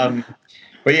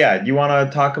 But yeah, you want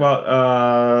to talk about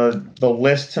the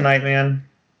list tonight, man?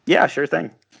 Yeah, sure thing.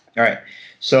 All right.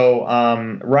 So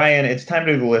Ryan, it's time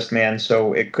to do the list, man.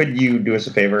 So could you do us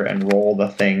a favor and roll the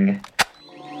thing?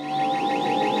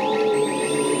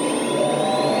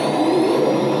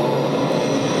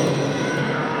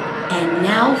 And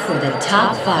now for the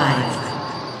top 5.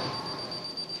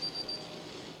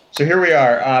 So here we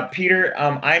are. Peter,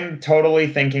 I'm totally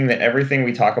thinking that everything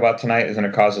we talk about tonight is going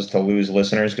to cause us to lose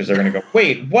listeners because they're going to go,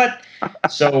 wait, what?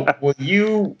 So will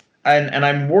you, and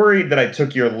I'm worried that I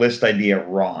took your list idea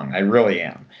wrong. I really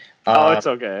am. It's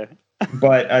okay.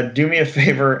 But do me a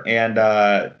favor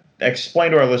and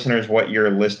explain to our listeners what your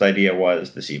list idea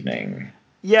was this evening.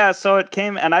 Yeah, so it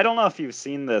came, and I don't know if you've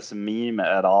seen this meme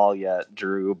at all yet,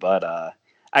 Drew, but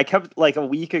I kept, like a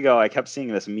week ago, I kept seeing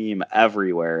this meme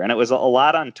everywhere, and it was a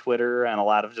lot on Twitter and a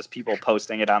lot of just people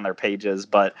posting it on their pages,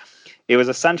 but it was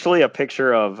essentially a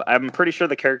picture of, I'm pretty sure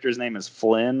the character's name is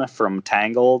Flynn from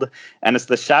Tangled, and it's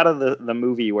the shot of the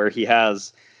movie where he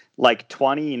has like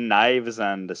 20 knives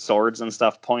and swords and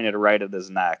stuff pointed right at his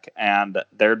neck, and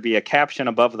there'd be a caption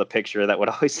above the picture that would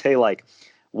always say, like,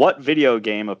 what video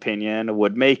game opinion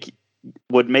would make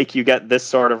you get this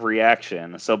sort of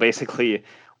reaction? So basically,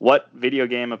 what video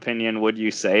game opinion would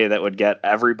you say that would get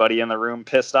everybody in the room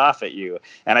pissed off at you?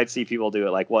 And I'd see people do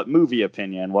it like, what movie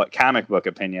opinion, what comic book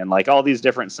opinion, like all these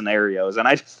different scenarios. And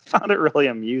I just found it really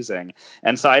amusing.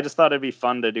 And so I just thought it'd be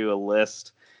fun to do a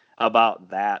list about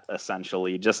that,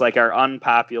 essentially, just like our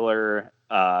unpopular,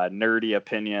 nerdy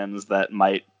opinions that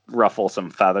might ruffle some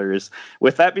feathers.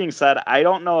 With that being said, I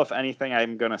don't know if anything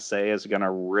I'm going to say is going to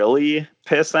really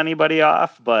piss anybody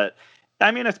off, but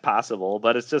I mean, it's possible,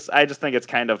 but I just think it's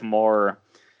kind of more,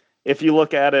 if you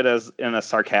look at it as in a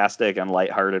sarcastic and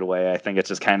lighthearted way, I think it's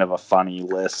just kind of a funny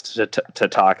list to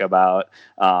talk about.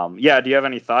 Do you have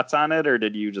any thoughts on it, or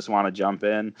did you just want to jump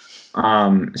in?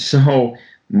 So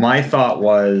my thought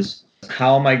was,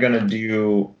 how are we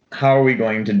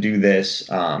going to do this?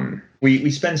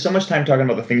 We spend so much time talking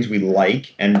about the things we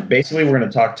like, and basically we're going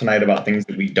to talk tonight about things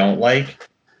that we don't like,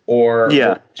 or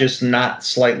we're just not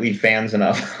slightly fans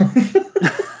enough.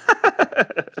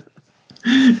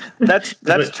 That's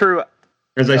true.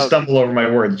 As I stumble over my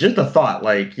words, just a thought,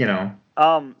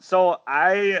 So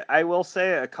I will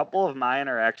say a couple of mine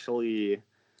are actually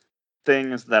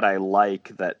things that I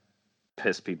like that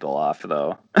piss people off,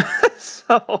 though.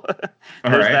 So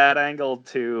there's that angle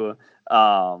too.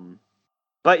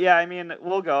 But yeah, I mean,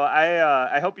 we'll go.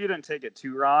 I hope you didn't take it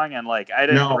too wrong, and I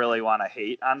didn't really want to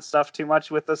hate on stuff too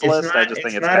much with this list. I just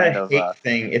think it's kind of a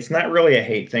thing. It's not really a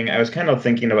hate thing. I was kind of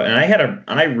thinking about, and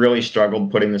I really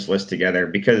struggled putting this list together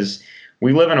because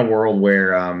we live in a world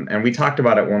where, and we talked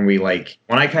about it when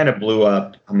I kind of blew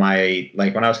up when I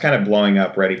was kind of blowing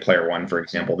up Ready Player One, for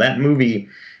example. That movie,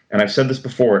 and I've said this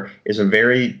before, is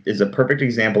a perfect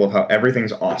example of how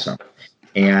everything's awesome,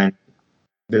 and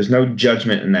there's no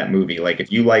judgment in that movie. Like, if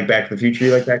you like Back to the Future,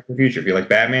 you like Back to the Future. If you like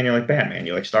Batman, you like Batman.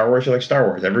 You like Star Wars, you like Star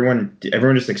Wars. Everyone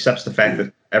just accepts the fact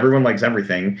that everyone likes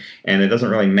everything, and it doesn't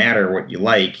really matter what you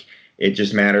like. It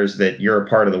just matters that you're a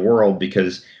part of the world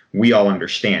because we all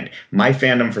understand. My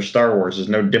fandom for Star Wars is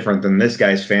no different than this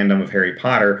guy's fandom of Harry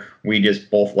Potter. We just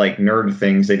both like nerd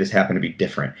things. They just happen to be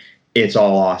different. It's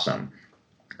all awesome.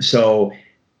 So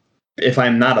if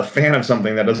I'm not a fan of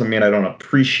something, that doesn't mean I don't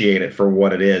appreciate it for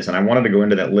what it is. And I wanted to go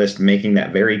into that list making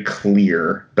that very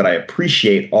clear, that I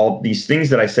appreciate all these things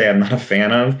that I say I'm not a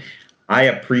fan of. I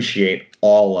appreciate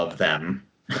all of them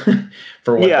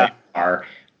for what they are.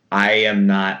 I am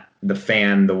not the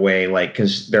fan the way,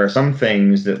 because there are some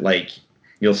things that,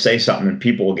 you'll say something and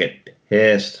people will get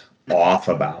pissed off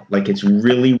about. It's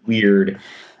really weird.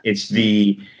 It's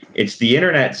the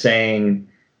internet saying,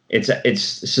 it's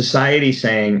society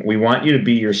saying, we want you to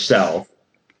be yourself,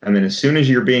 and then as soon as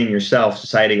you're being yourself,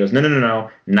 society goes, no,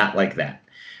 not like that.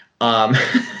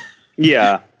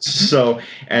 Yeah. So,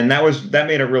 and that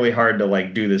made it really hard to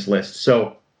do this list.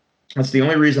 So that's the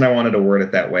only reason I wanted to word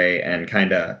it that way and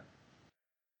kind of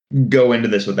go into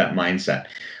this with that mindset.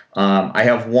 I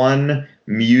have one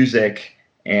music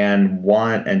and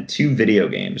two video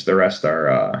games. The rest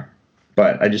are,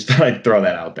 but I just thought I'd throw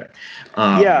that out there.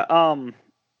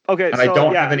 Okay, and I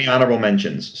don't have any honorable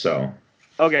mentions, so.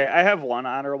 Okay, I have one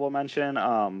honorable mention,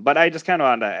 but I just kind of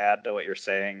wanted to add to what you're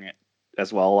saying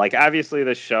as well. Obviously,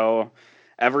 the show,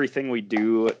 everything we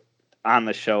do on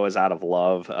the show is out of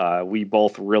love. We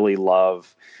both really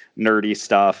love nerdy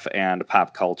stuff and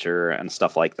pop culture and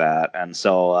stuff like that. And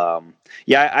so,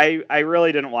 I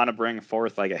really didn't want to bring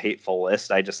forth a hateful list.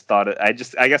 I just thought I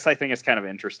guess I think it's kind of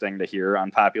interesting to hear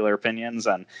unpopular opinions,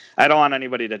 and I don't want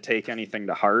anybody to take anything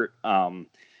to heart.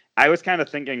 I was kind of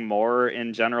thinking more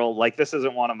in general, this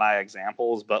isn't one of my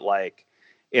examples, but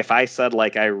if I said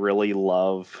I really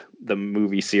love the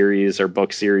movie series or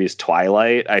book series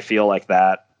Twilight, I feel like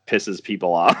that pisses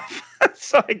people off.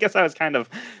 So I guess I was kind of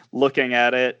looking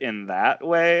at it in that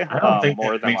way. I don't think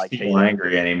more that than makes people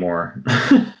angry anymore.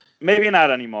 Maybe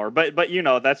not anymore, but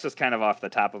that's just kind of off the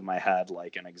top of my head,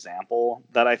 an example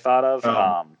that I thought of.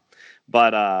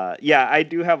 I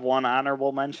do have one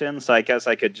honorable mention, so I guess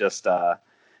I could just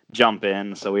jump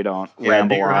in so we don't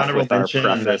ramble off with our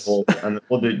preface. And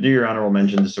we'll do your honorable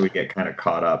mentions so we get kind of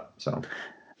caught up. So.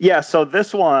 Yeah, so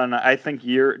this one, I think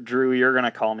Drew, you're going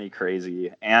to call me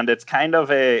crazy. And it's kind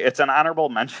of it's an honorable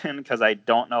mention because I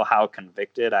don't know how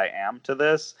convicted I am to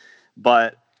this.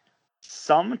 But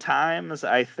sometimes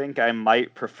I think I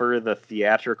might prefer the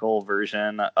theatrical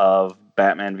version of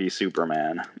Batman v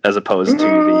Superman as opposed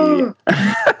to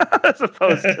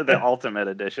the Ultimate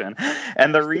Edition.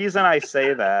 And the reason I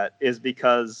say that is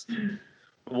because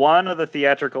one of the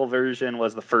theatrical version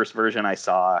was the first version I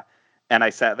saw. And I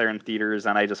sat there in theaters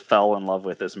and I just fell in love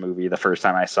with this movie the first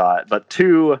time I saw it. But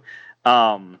two,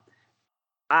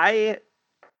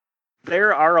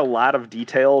 there are a lot of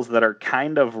details that are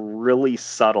kind of really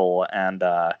subtle and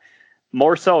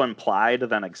more so implied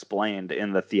than explained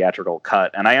in the theatrical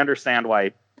cut. And I understand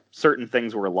why certain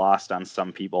things were lost on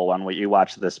some people when you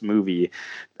watch this movie.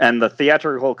 And the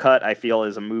theatrical cut, I feel,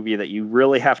 is a movie that you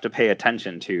really have to pay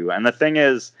attention to. And the thing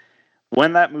is,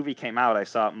 when that movie came out, I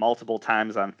saw it multiple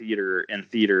times in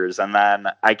theaters, and then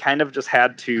I kind of just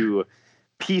had to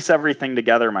piece everything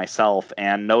together myself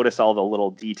and notice all the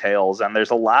little details. And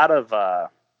there's a lot of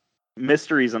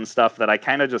mysteries and stuff that I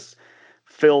kind of just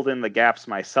filled in the gaps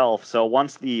myself. So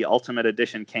once the Ultimate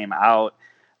Edition came out,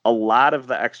 a lot of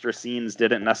the extra scenes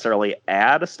didn't necessarily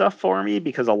add stuff for me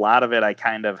because a lot of it I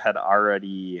kind of had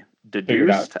already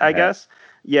deduced, I guess.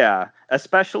 Yeah,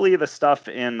 especially the stuff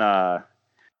in the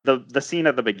scene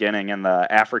at the beginning in the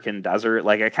African desert.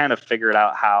 Like I kind of figured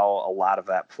out how a lot of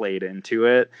that played into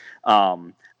it.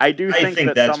 I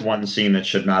think that's one scene that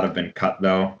should not have been cut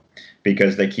though,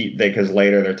 because because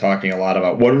later they're talking a lot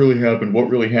about what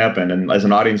really happened, and as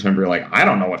an audience member, you're like, I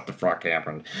don't know what the fuck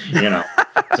happened, you know.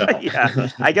 So. Yeah,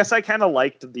 I guess I kind of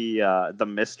liked the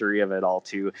mystery of it all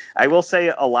too. I will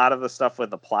say a lot of the stuff with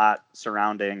the plot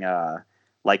surrounding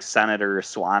like Senator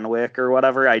Swanwick or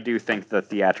whatever, I do think the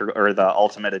theatrical or the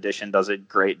Ultimate Edition does a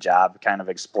great job kind of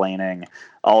explaining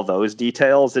all those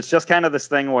details. It's just kind of this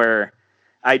thing where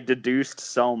I deduced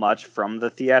so much from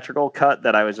the theatrical cut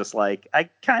that I was just like, I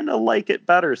kind of like it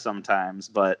better sometimes,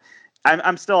 but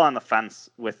I'm still on the fence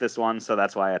with this one, so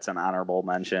that's why it's an honorable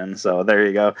mention. So there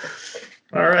you go.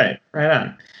 All right,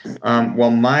 right on.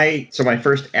 Well, my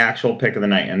first actual pick of the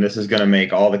night, and this is going to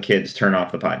make all the kids turn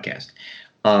off the podcast,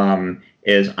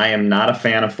 is I am not a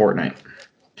fan of Fortnite.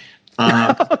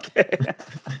 Okay.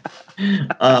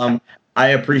 I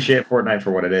appreciate Fortnite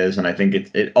for what it is, and I think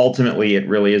it ultimately it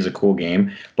really is a cool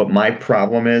game. But my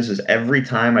problem is every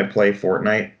time I play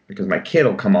Fortnite, because my kid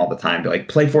will come all the time, be like,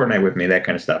 play Fortnite with me, that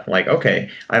kind of stuff. I'm like,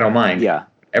 okay, I don't mind. Yeah.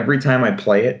 Every time I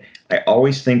play it, I'm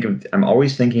always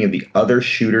thinking of the other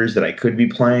shooters that I could be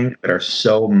playing that are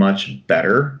so much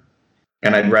better,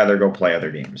 and I'd rather go play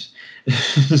other games.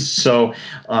 So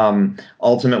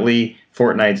ultimately,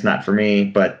 Fortnite's not for me,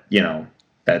 but you know,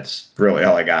 that's really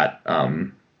all I got.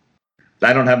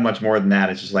 I don't have much more than that.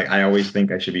 It's just like I always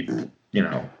think I should be, you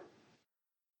know,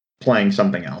 playing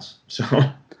something else. So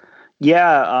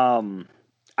yeah,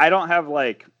 I don't have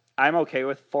I'm okay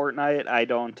with Fortnite. I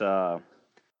don't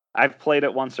I've played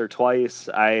it once or twice.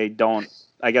 I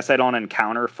guess I don't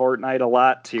encounter Fortnite a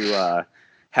lot to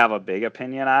have a big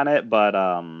opinion on it, but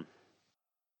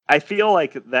I feel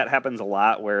like that happens a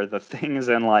lot where the things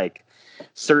in like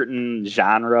certain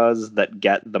genres that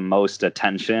get the most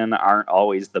attention aren't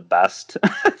always the best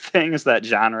things that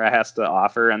genre has to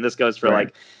offer. And this goes for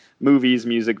like movies,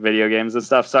 music, video games and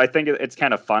stuff. So I think it's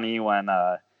kind of funny when,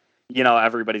 you know,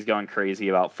 everybody's going crazy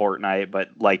about Fortnite, but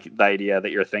like the idea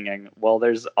that you're thinking, well,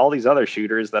 there's all these other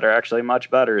shooters that are actually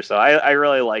much better. So I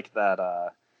really like that.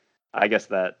 I guess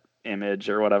that image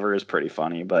or whatever is pretty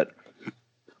funny, but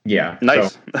yeah,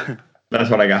 nice. So that's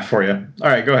what I got for you. All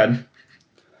right, go ahead.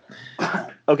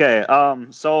 Okay,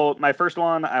 so my first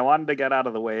one I wanted to get out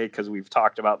of the way because we've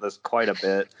talked about this quite a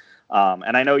bit,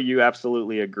 and I know you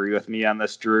absolutely agree with me on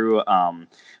this, Drew,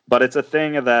 but it's a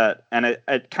thing that, and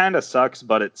it kind of sucks,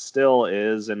 but it still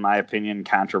is, in my opinion,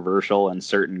 controversial in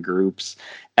certain groups,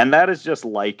 and that is just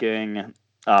liking,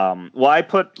 well, I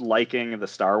put liking the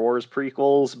Star Wars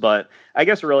prequels, but I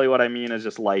guess really what I mean is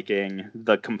just liking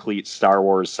the complete Star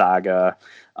Wars saga.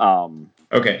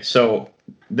 Okay, so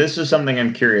this is something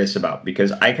I'm curious about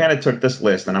because I kind of took this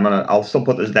list, and I'll still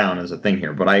put this down as a thing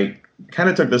here, but I kind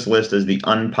of took this list as the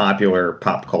unpopular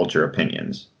pop culture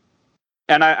opinions.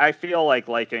 And I feel like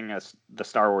liking the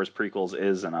Star Wars prequels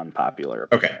is an unpopular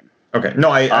opinion. Okay.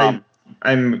 No,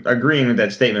 I'm agreeing with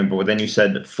that statement, but then you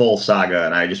said full saga,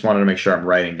 and I just wanted to make sure I'm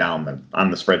writing down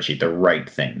on the spreadsheet the right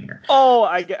thing here. Oh,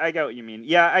 I get what you mean.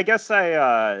 Yeah, I guess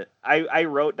I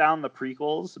wrote down the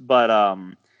prequels, but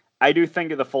I do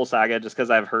think of the full saga just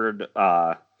because I've heard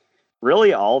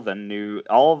really all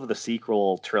of the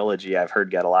sequel trilogy I've heard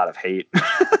get a lot of hate.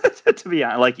 To be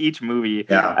honest, like each movie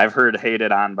I've heard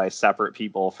hated on by separate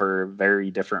people for very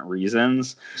different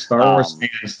reasons. Star Wars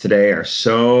fans today are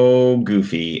so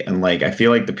goofy, and like I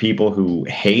feel like the people who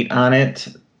hate on it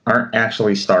aren't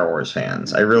actually Star Wars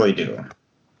fans. I really do.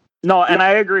 No, and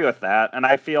I agree with that, and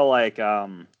I feel like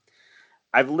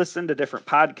I've listened to different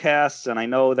podcasts, and I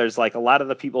know there's like a lot of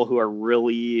the people who are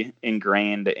really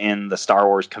ingrained in the Star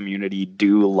Wars community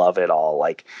do love it all.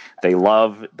 Like they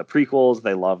love the prequels,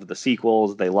 they love the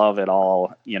sequels, they love it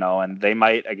all, you know, and they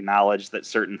might acknowledge that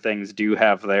certain things do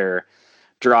have their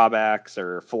drawbacks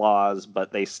or flaws,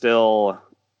 but they still,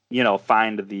 you know,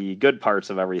 find the good parts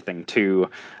of everything too.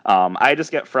 I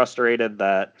just get frustrated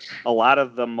that a lot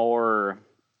of the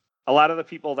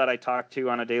people that I talk to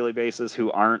on a daily basis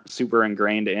who aren't super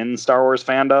ingrained in Star Wars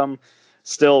fandom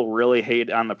still really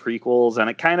hate on the prequels. And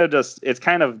it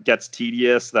kind of gets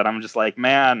tedious that I'm just like,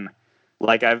 man,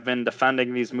 like I've been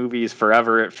defending these movies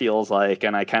forever, it feels like,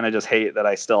 and I kind of just hate that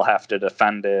I still have to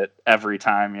defend it every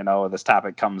time, you know, this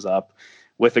topic comes up,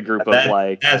 with a group of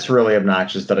like. That's really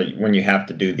obnoxious. When you have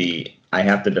to do I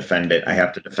have to defend it, I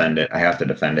have to defend it, I have to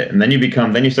defend it, and then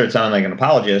you start sounding like an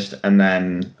apologist, and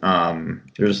then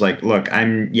you're just like, look,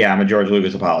 I'm a George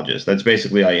Lucas apologist. That's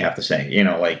basically all you have to say,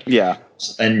 Yeah.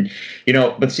 And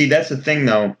but see, that's the thing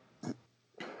though,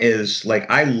 is like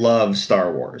I love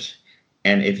Star Wars,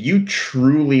 and if you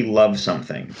truly love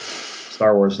something,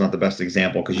 Star Wars is not the best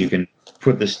example because you can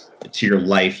put this to your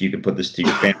life, you can put this to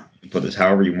your family, you can put this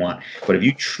however you want. But if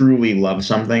you truly love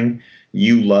something,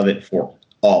 you love it for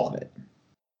all of it,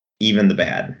 even the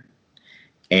bad.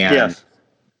 And yes.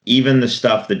 Even the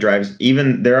stuff that drives,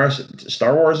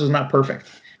 Star Wars is not perfect.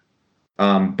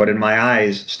 But in my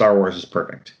eyes, Star Wars is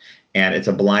perfect. And it's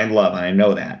a blind love, and I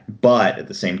know that. But at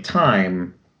the same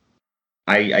time,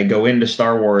 I go into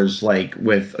Star Wars like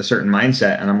with a certain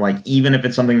mindset, and I'm like, even if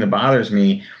it's something that bothers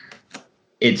me,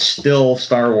 it's still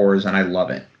Star Wars, and I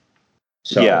love it.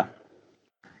 So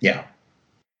yeah.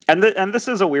 And this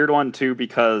is a weird one too,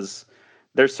 because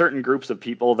there's certain groups of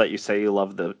people that you say you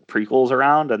love the prequels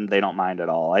around, and they don't mind at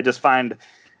all. I just find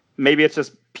maybe it's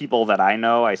just people that I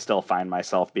know. I still find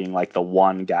myself being like the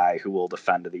one guy who will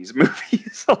defend these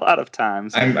movies a lot of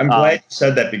times. I'm glad you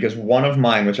said that, because one of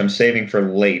mine, which I'm saving for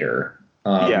later,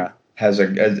 has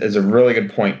a really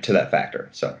good point to that factor.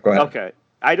 So go ahead. Okay.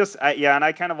 And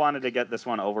I kind of wanted to get this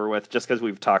one over with just because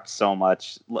we've talked so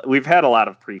much. We've had a lot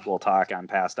of prequel talk on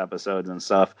past episodes and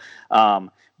stuff. I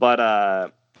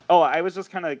was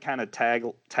just kind of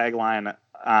tagline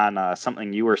on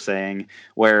something you were saying,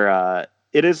 where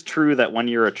it is true that when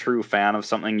you're a true fan of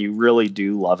something, you really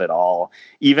do love it all.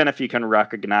 Even if you can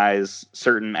recognize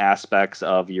certain aspects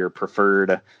of your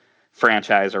preferred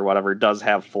franchise or whatever does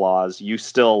have flaws, you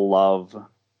still love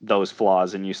those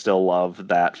flaws, and you still love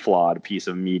that flawed piece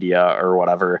of media or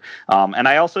whatever. And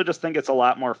I also just think it's a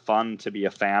lot more fun to be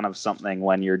a fan of something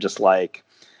when you're just like,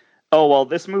 oh, well,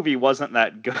 this movie wasn't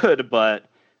that good, but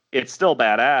it's still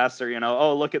badass, or,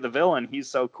 oh, look at the villain, he's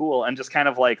so cool. And just kind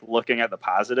of like looking at the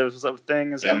positives of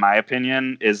things, in my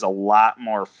opinion, is a lot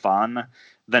more fun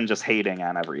than just hating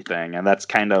on everything. And that's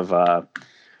kind of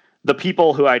the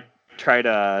people who I try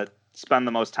to spend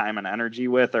the most time and energy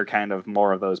with are kind of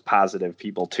more of those positive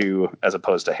people too, as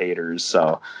opposed to haters.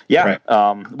 So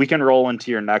we can roll into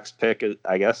your next pick,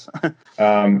 I guess.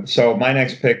 So my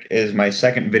next pick is my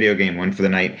second video game one for the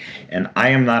night, and I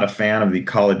am not a fan of the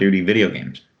Call of Duty video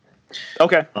games.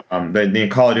 Okay. The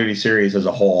Call of Duty series as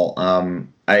a whole.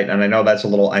 I know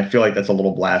I feel like that's a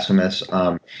little blasphemous.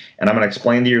 And I'm going to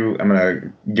explain to you, I'm going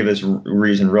to give this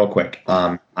reason real quick.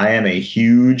 I am a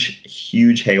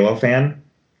huge Halo fan.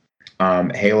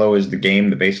 Halo is the game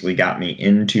that basically got me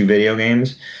into video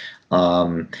games.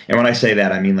 And when I say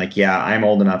that, I mean, like, I'm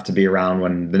old enough to be around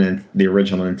when the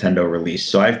original Nintendo released.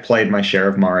 So I've played my share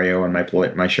of Mario and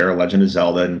my share of Legend of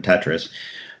Zelda and Tetris.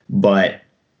 But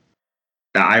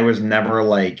I was never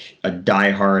like a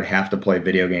diehard have to play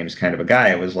video games kind of a guy.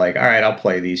 It was like, all right, I'll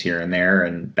play these here and there,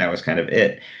 and that was kind of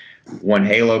it. When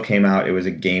Halo came out, it was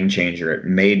a game changer. It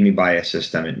made me buy a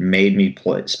system. It made me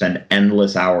spend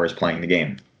endless hours playing the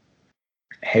game.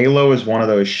 Halo is one of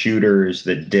those shooters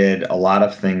that did a lot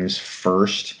of things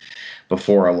first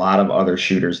before a lot of other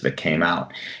shooters that came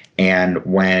out. And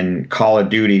when Call of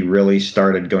Duty really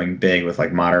started going big with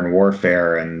like Modern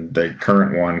Warfare and the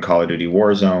current one, Call of Duty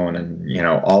Warzone, and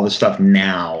all the stuff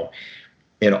now,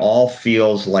 it all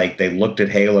feels like they looked at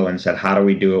Halo and said, how do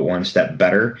we do it one step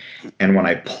better? And when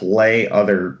I play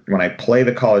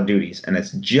the Call of Duties, and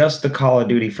it's just the Call of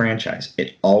Duty franchise,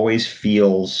 it always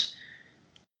feels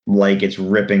like it's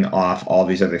ripping off all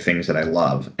these other things that I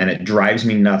love. And it drives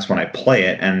me nuts when I play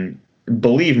it. And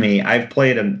believe me, I've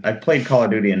played Call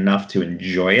of Duty enough to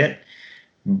enjoy it,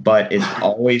 but it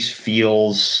always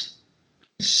feels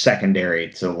secondary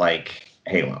to like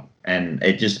Halo. And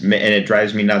it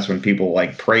drives me nuts when people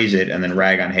like praise it and then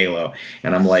rag on Halo.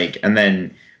 And I'm like, and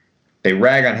then they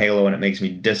rag on Halo and it makes me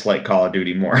dislike Call of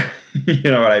Duty more.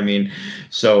 You know what I mean?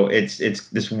 So it's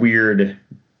this weird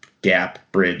gap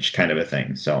bridge kind of a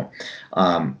thing. So,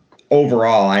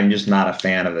 overall, I'm just not a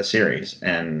fan of the series,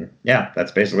 and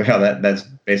that's basically that's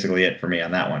basically it for me on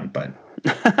that one.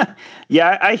 But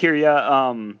yeah, I hear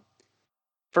you.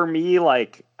 For me,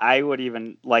 like I would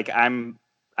even like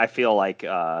I feel like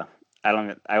I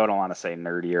don't want to say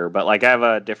nerdier, but like I have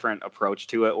a different approach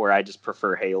to it where I just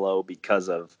prefer Halo because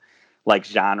of like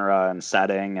genre and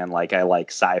setting, and like I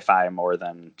like sci-fi more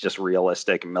than just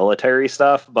realistic military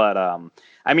stuff. But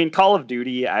I mean, Call of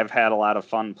Duty, I've had a lot of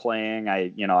fun playing.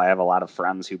 I have a lot of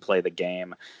friends who play the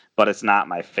game, but it's not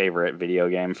my favorite video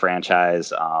game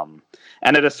franchise.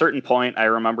 And at a certain point, I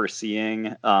remember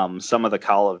seeing some of the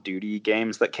Call of Duty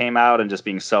games that came out and just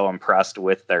being so impressed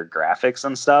with their graphics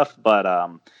and stuff. But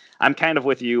I'm kind of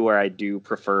with you where I do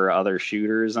prefer other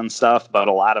shooters and stuff. But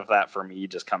a lot of that for me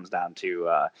just comes down to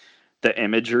the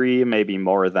imagery, maybe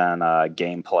more than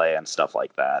gameplay and stuff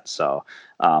like that. So,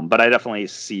 but I definitely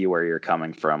see where you're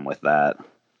coming from with that.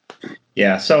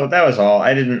 Yeah, so that was all.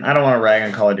 I don't want to rag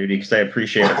on Call of Duty because I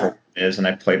appreciate it for what it is, and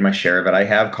I played my share of it. I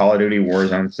have Call of Duty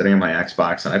Warzone sitting on my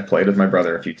Xbox, and I've played with my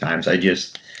brother a few times. Or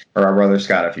our brother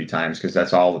Scott a few times, because that's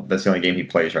the only game he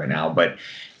plays right now. But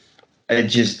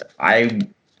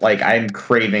I'm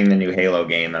craving the new Halo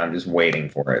game, and I'm just waiting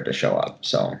for it to show up.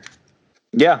 So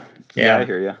yeah, I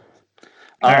hear you.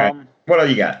 All right. What else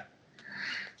you got?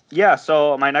 Yeah,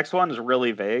 so my next one is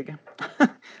really vague,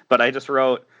 but I just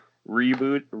wrote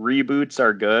reboots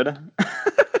are good.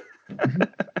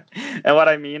 And what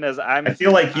I mean is I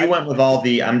feel like you went with all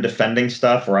the I'm defending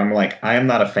stuff, where I'm like, I am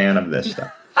not a fan of this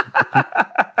stuff.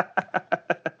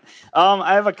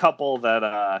 I have a couple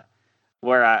that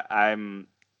where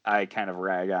I kind of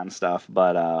rag on stuff,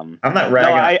 but I'm not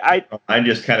ragging. No, I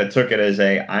just kind of took it as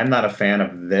I'm not a fan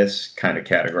of this kind of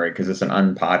category because it's an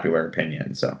unpopular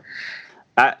opinion. So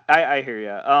I hear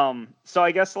you. So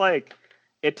I guess like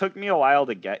it took me a while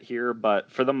to get here,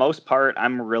 but for the most part,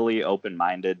 I'm really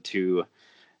open-minded to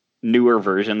newer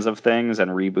versions of things and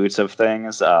reboots of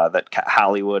things that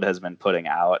Hollywood has been putting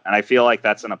out. And I feel like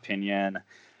that's an opinion.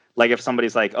 Like if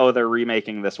somebody's like, oh, they're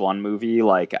remaking this one movie,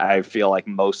 like I feel like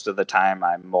most of the time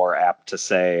I'm more apt to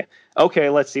say, okay,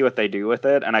 let's see what they do with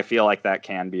it. And I feel like that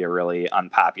can be a really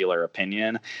unpopular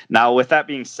opinion. Now, with that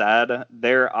being said,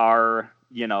 there are,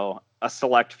 a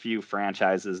select few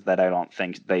franchises that I don't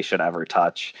think they should ever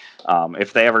touch.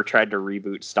 If they ever tried to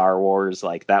reboot Star Wars,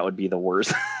 like that would be the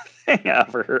worst thing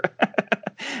ever.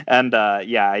 And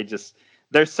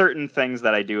there's certain things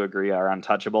that I do agree are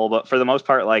untouchable, but for the most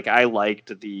part, like I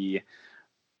liked the,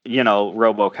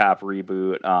 RoboCop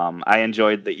reboot. I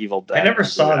enjoyed the Evil Dead. I never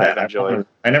saw that.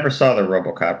 I never saw the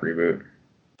RoboCop reboot.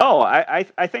 Oh, I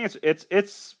think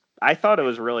it's. I thought it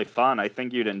was really fun. I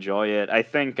think you'd enjoy it. I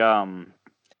think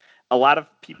a lot of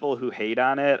people who hate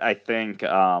on it, I think,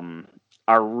 are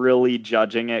really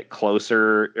judging it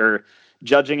closer or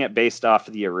judging it based off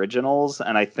of the originals.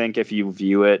 And I think if you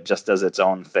view it just as its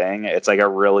own thing, it's like a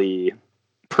really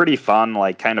pretty fun,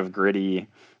 like kind of gritty,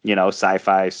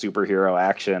 sci-fi superhero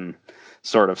action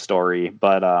sort of story.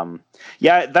 But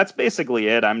that's basically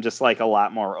it. I'm just like a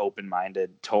lot more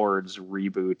open-minded towards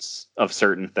reboots of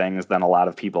certain things than a lot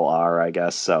of people are, I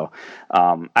guess. So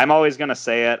I'm always going to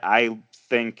say it. I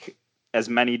think as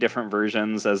many different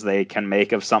versions as they can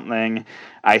make of something,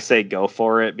 I say go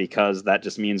for it, because that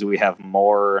just means we have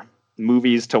more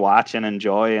movies to watch and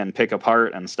enjoy and pick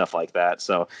apart and stuff like that.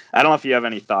 So I don't know if you have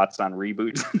any thoughts on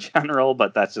reboots in general,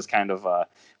 but that's just kind of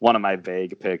one of my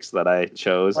vague picks that I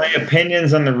chose. My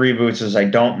opinions on the reboots is I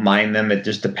don't mind them. It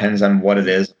just depends on what it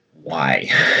is. Why?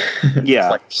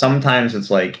 Yeah. Sometimes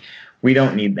it's like, we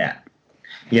don't need that.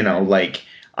 Like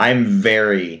I'm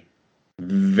very,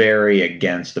 very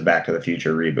against the Back to the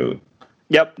Future reboot.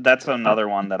 Yep, that's another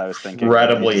one that I was thinking.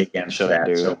 Incredibly against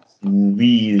that. So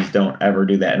please don't ever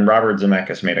do that. And Robert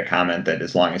Zemeckis made a comment that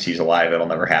as long as he's alive, it'll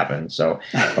never happen. So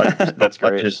that's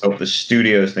great. Let's just hope the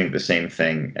studios think the same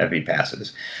thing if he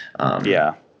passes.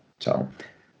 So.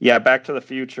 Yeah, Back to the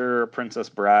Future, Princess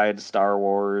Bride, Star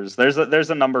Wars. There's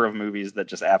a number of movies that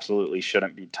just absolutely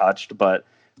shouldn't be touched, but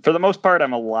for the most part,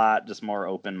 I'm a lot just more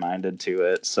open-minded to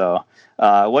it. So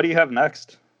what do you have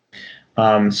next?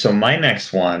 So my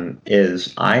next one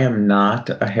is I am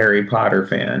not a Harry Potter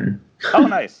fan. Oh,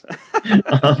 nice.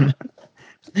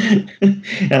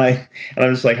 and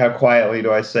I'm just like, how quietly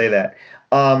do I say that?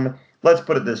 Let's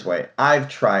put it this way. I've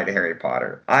tried Harry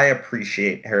Potter. I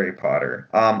appreciate Harry Potter.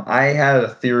 I had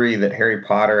a theory that Harry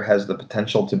Potter has the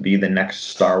potential to be the next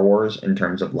Star Wars in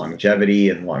terms of longevity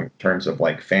and in terms of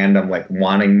like fandom, like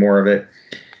wanting more of it.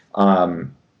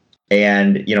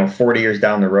 And 40 years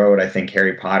down the road, I think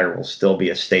Harry Potter will still be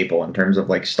a staple in terms of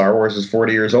like Star Wars is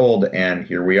 40 years old. And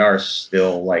here we are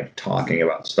still like talking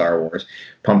about Star Wars,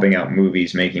 pumping out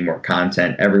movies, making more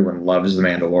content. Everyone loves The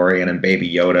Mandalorian and Baby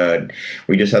Yoda. And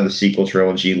we just have the sequel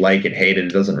trilogy, like it, hate it.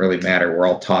 It doesn't really matter. We're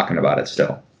all talking about it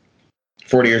still.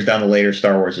 40 years down the later,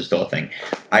 Star Wars is still a thing.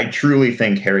 I truly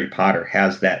think Harry Potter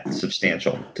has that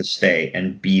substantial to stay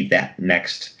and be that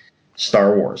next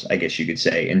Star Wars, I guess you could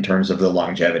say, in terms of the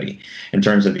longevity, in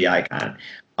terms of the icon.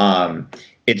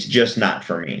 It's just not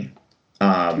for me.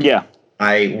 Yeah.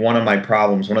 One of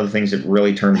the things that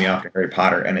really turned me off to Harry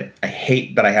Potter, and I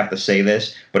hate that I have to say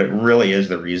this, but it really is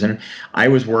the reason. I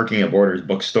was working at Borders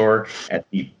Bookstore at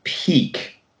the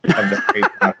peak of the Harry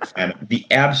Potter fandom, the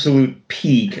absolute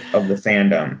peak of the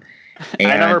fandom.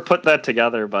 And, I never put that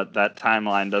together, but that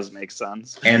timeline does make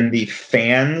sense. And the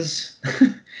fans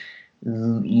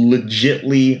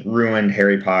legitly ruined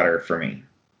Harry Potter for me.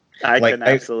 I can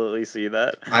absolutely see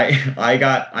that. I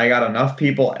got enough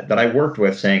people that I worked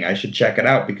with saying I should check it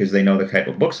out because they know the type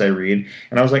of books I read,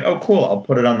 and I was like, oh cool, I'll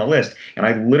put it on the list. And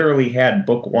I literally had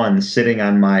book 1 sitting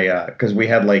on my because we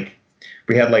had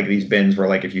these bins where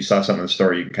like if you saw something in the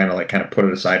store, you can kind of put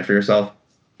it aside for yourself.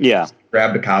 Yeah.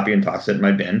 Grabbed a copy and tossed it in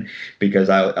my bin because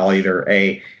I'll either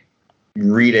A,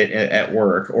 read it at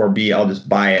work, or B, I'll just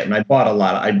buy it. And I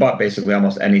bought basically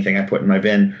almost anything I put in my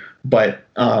bin, but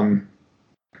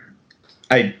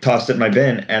I tossed it in my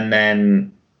bin, and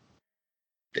then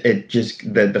it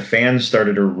just the fans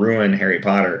started to ruin Harry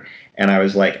Potter, and I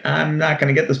was like, I'm not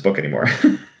going to get this book anymore.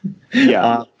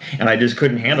 Yeah, and I just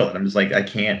couldn't handle it. I'm just like, I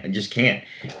just can't.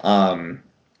 And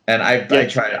I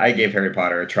tried. I gave Harry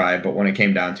Potter a try, but when it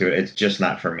came down to it, it's just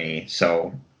not for me.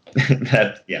 So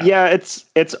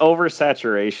it's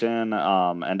oversaturation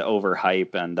and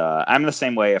overhype, and I'm the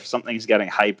same way. If something's getting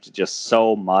hyped just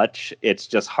so much, it's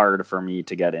just hard for me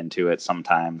to get into it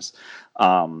sometimes.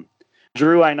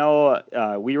 Drew, I know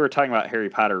we were talking about Harry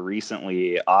Potter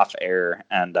recently off air,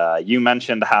 and you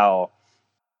mentioned how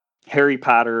Harry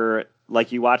Potter,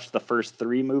 like you watched the first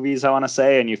 3 movies, I want to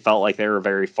say, and you felt like they were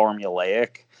very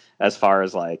formulaic as far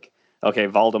as like, okay,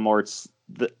 Voldemort's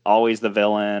always the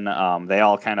villain. They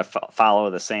all kind of follow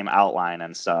the same outline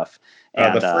and stuff.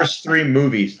 And the first three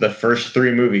movies,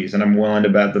 and I'm willing to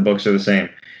bet the books are the same,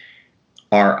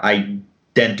 are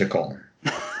identical.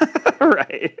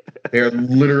 Right. They're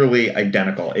literally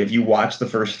identical. If you watch the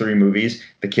first 3 movies,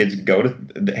 the kids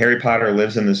Harry Potter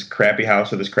lives in this crappy house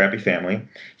with this crappy family.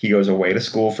 He goes away to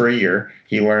school for a year.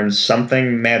 He learns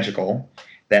something magical.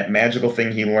 That magical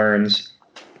thing he learns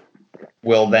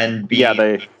will then be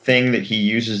the thing that he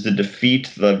uses to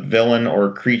defeat the villain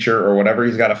or creature or whatever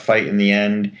he's got to fight in the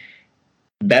end.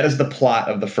 That is the plot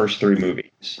of the first 3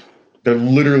 movies. They're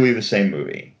literally the same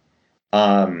movie.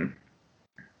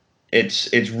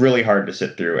 It's really hard to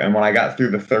sit through. And when I got through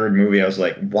the 3rd movie, I was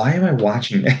like, why am I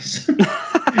watching this?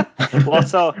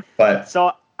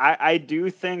 Well, I do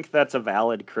think that's a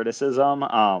valid criticism.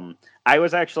 I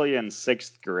was actually in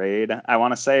 6th grade, I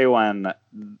want to say, when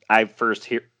I first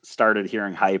started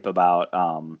hearing hype about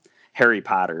Harry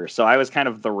Potter. So I was kind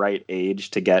of the right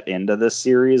age to get into this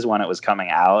series when it was coming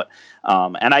out.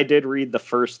 And I did read the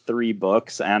first 3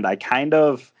 books, and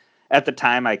at the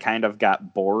time, I kind of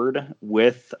got bored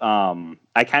with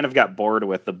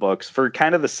the books for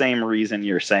kind of the same reason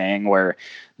you're saying, where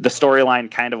the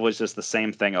storyline kind of was just the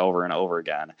same thing over and over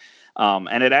again.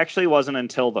 And it actually wasn't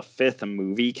until the 5th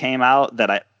movie came out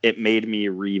that it made me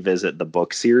revisit the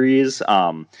book series.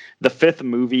 The 5th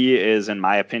movie is, in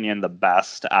my opinion, the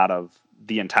best out of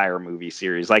the entire movie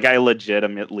series. Like, I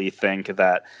legitimately think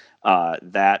that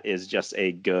that is just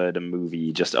a good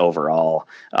movie, just overall,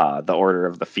 The Order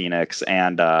of the Phoenix.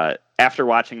 And after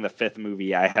watching the 5th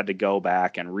movie, I had to go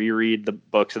back and reread the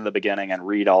books in the beginning and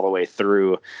read all the way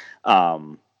through.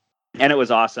 And it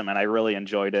was awesome, and I really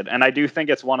enjoyed it. And I do think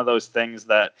it's one of those things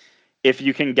that if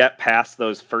you can get past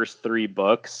those first 3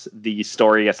 books, the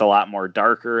story gets a lot more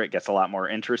darker. It gets a lot more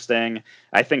interesting.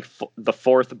 I think the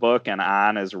 4th book and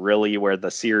on is really where the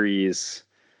series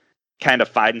kind of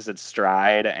finds its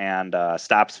stride and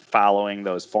stops following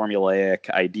those formulaic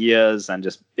ideas, and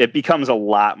just it becomes a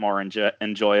lot more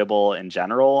enjoyable in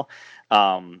general.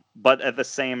 But at the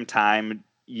same time,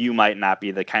 you might not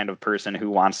be the kind of person who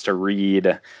wants to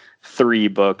read 3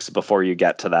 books before you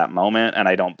get to that moment, and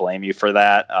I don't blame you for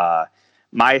that.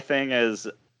 My thing is,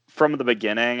 from the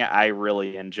beginning, I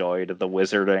really enjoyed the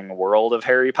wizarding world of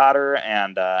Harry Potter,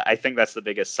 and I think that's the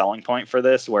biggest selling point for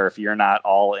this, where if you're not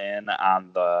all in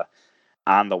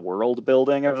on the world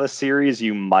building of the series,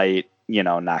 you might,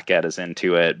 not get as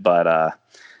into it. But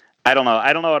I don't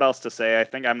know what else to say. I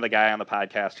think I'm the guy on the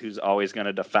podcast who's always going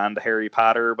to defend Harry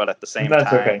Potter, but at the same time,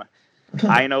 okay.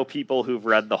 I know people who've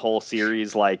read the whole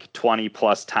series like 20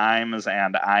 plus times,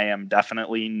 and I am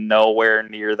definitely nowhere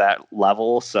near that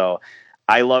level. So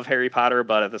I love Harry Potter,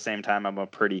 but at the same time, I'm a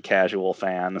pretty casual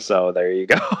fan. So there you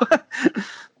go.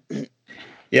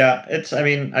 Yeah,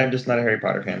 I'm just not a Harry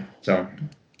Potter fan. So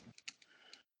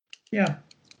yeah.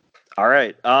 All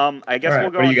right. I guess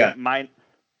we'll go on to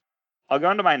I'll go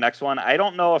on to my next one. I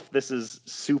don't know if this is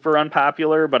super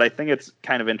unpopular, but I think it's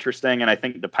kind of interesting, and I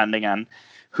think depending on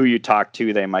who you talk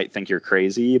to, they might think you're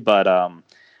crazy. But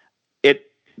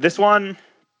this one,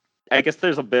 I guess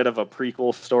there's a bit of a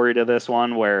prequel story to this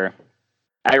one where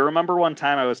I remember one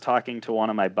time I was talking to one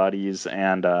of my buddies,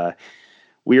 and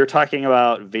we were talking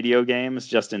about video games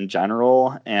just in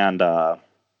general, and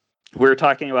we were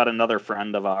talking about another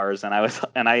friend of ours, and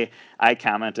I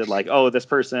commented like, "Oh, this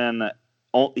person,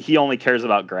 he only cares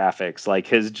about graphics. Like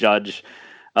his judge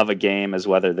of a game is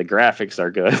whether the graphics are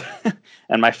good."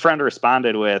 And my friend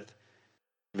responded with,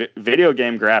 "Video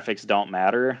game graphics don't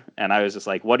matter." And I was just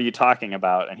like, "What are you talking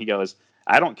about?" And he goes,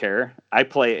 "I don't care. I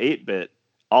play 8-bit.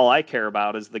 All I care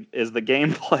about is the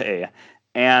gameplay."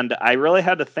 And I really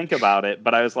had to think about it,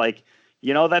 but I was like,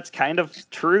 that's kind of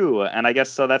true. And I guess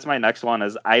so that's my next one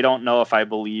is I don't know if I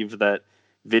believe that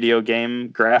video game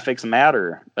graphics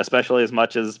matter, especially as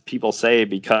much as people say,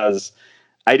 because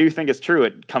I do think it's true.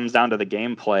 It comes down to the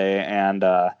gameplay, and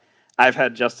I've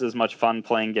had just as much fun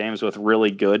playing games with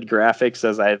really good graphics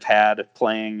as I've had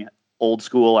playing old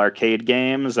school arcade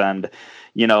games and,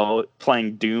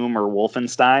 playing Doom or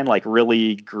Wolfenstein, like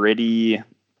really gritty,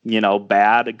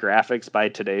 bad graphics by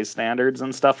today's standards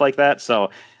and stuff like that. So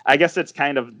I guess it's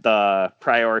kind of the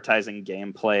prioritizing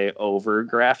gameplay over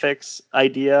graphics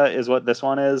idea is what this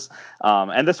one is.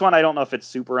 And this one, I don't know if it's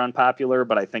super unpopular,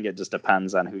 but I think it just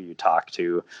depends on who you talk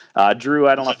to. Drew,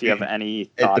 I don't know if you have any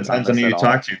thoughts on this. It depends on who you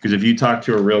talk to, because if you talk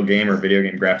to a real gamer, video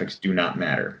game graphics do not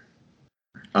matter.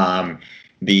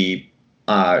 The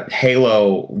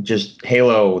Halo,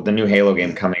 the new Halo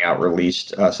game coming out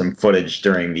released some footage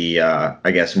during the,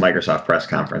 I guess, Microsoft press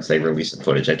conference. They released some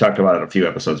footage. I talked about it a few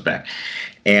episodes back.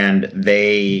 And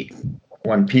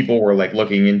when people were like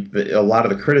looking into a lot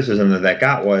of the criticism that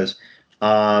got was,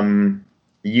 why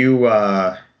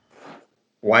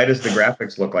does the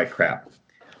graphics look like crap?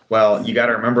 Well, you got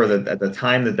to remember that at the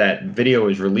time that video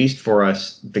was released for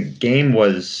us, the game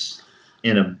was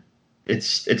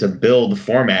it's a build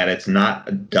format. It's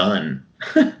not done,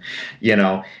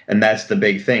 and that's the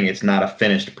big thing. It's not a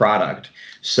finished product.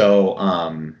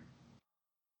 So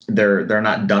they're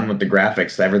not done with the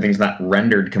graphics. Everything's not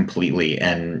rendered completely,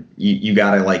 and you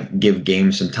got to like give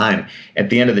games some time. At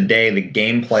the end of the day, the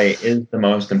gameplay is the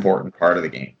most important part of the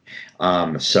game.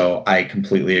 So I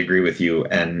completely agree with you.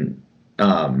 And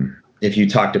if you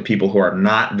talk to people who are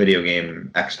not video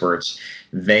game experts,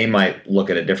 they might look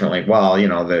at it differently. Well, the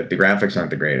graphics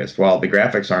aren't the greatest. Well, the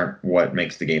graphics aren't what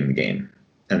makes the game.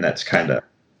 And that's kind of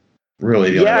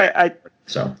really the only way.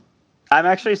 So I'm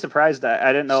actually surprised.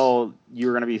 I didn't know you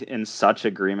were going to be in such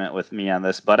agreement with me on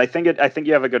this, but I think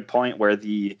you have a good point where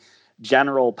the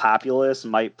general populace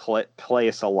might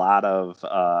place a lot of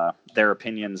their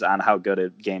opinions on how good a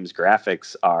game's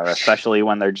graphics are, especially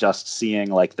when they're just seeing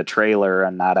like the trailer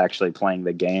and not actually playing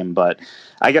the game. But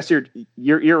I guess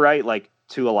you're right. Like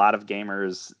to a lot of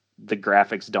gamers, the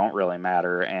graphics don't really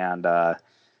matter, and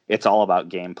it's all about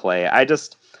gameplay.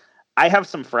 I have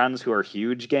some friends who are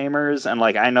huge gamers, and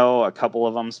like I know a couple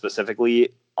of them specifically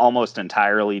almost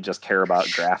entirely just care about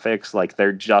graphics. Like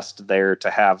they're just there to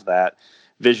have that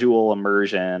visual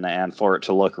immersion and for it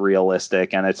to look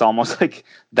realistic, and it's almost like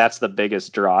that's the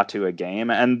biggest draw to a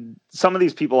game. And some of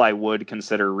these people I would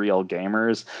consider real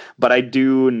gamers, but I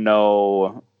do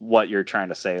know what you're trying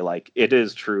to say. Like it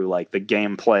is true, like the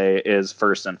gameplay is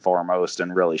first and foremost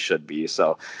and really should be.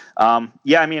 So I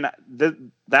mean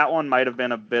that one might have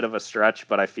been a bit of a stretch,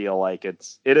 but I feel like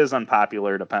it is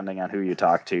unpopular depending on who you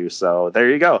talk to. So there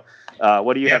you go.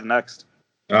 What do you have next?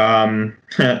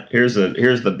 Here's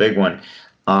the big one.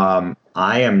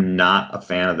 I am not a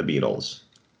fan of the Beatles.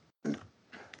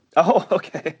 Oh,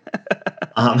 okay.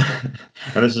 And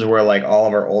this is where like all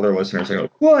of our older listeners are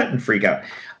like, what? And freak out.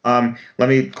 Let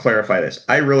me clarify this.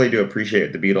 I really do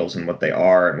appreciate the Beatles and what they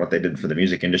are and what they did for the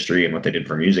music industry and what they did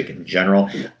for music in general.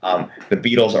 The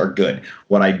Beatles are good.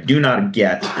 What I do not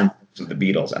get in terms of the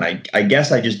Beatles, and I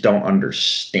guess I just don't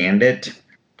understand it,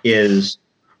 is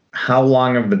how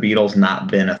long have the Beatles not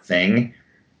been a thing?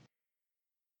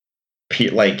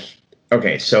 Like,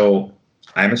 okay, so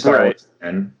I'm a Star Wars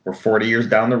fan. We're 40 years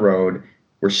down the road.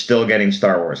 We're still getting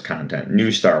Star Wars content,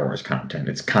 new Star Wars content.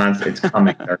 It's coming.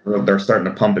 They're starting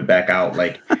to pump it back out.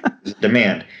 Like, there's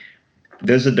demand.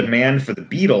 There's a demand for the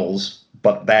Beatles,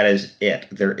 but that is it.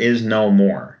 There is no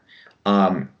more.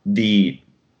 I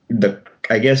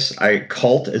guess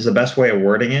cult is the best way of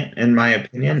wording it, in my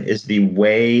opinion, is the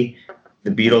way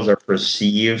the Beatles are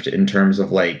perceived in terms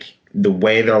of like the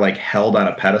way they're like held on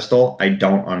a pedestal. I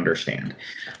don't understand.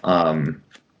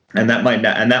 And that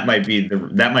might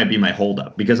be my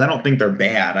holdup, because I don't think they're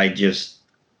bad. I've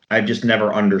just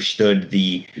never understood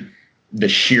the the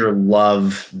sheer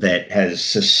love that has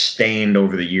sustained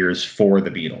over the years for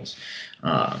the Beatles.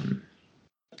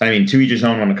 I mean, to each his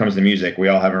own when it comes to music. We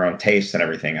all have our own tastes and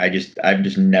everything. I've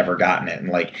just never gotten it. And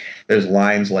like, there's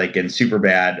lines like in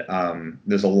Superbad,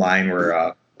 there's a line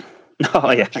where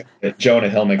oh yeah, Jonah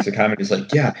Hill makes a comment. He's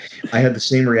like, "Yeah, I had the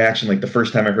same reaction like the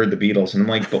first time I heard the Beatles," and I'm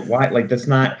like, "But why? Like, that's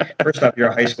not. First off, you're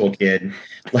a high school kid.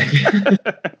 Like,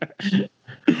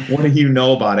 what do you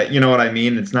know about it? You know what I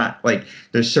mean? It's not like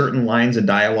there's certain lines of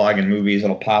dialogue in movies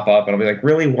that'll pop up, and I'll be like,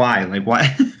 really, why? Like,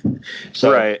 why?"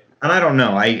 So, right. And I don't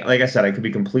know. Like I said, I could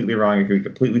be completely wrong. I could be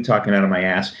completely talking out of my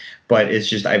ass. But it's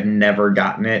just I've never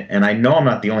gotten it. And I know I'm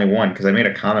not the only one because I made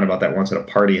a comment about that once at a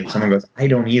party and someone goes, "I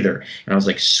don't either." And I was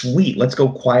like, sweet, let's go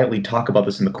quietly talk about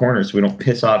this in the corner so we don't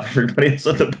piss off everybody else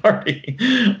at the party.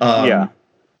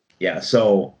 Yeah,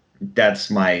 so that's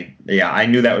my – I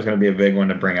knew that was going to be a big one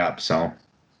to bring up. So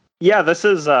yeah, this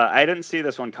is I didn't see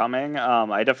this one coming.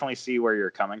 I definitely see where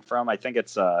you're coming from. I think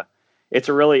it's a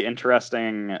really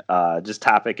interesting just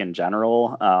topic in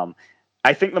general.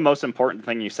 I think the most important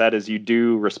thing you said is you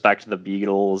do respect the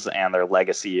Beatles and their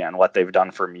legacy and what they've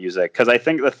done for music. Because I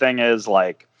think the thing is,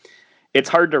 like, it's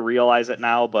hard to realize it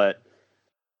now, but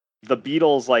the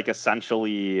Beatles, like,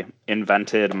 essentially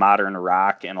invented modern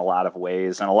rock in a lot of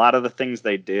ways. And a lot of the things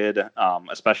they did,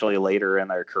 especially later in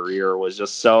their career, was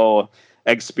just so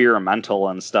experimental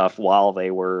and stuff while they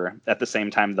were at the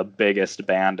same time the biggest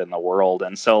band in the world.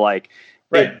 And so, like,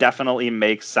 right, it definitely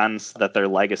makes sense that their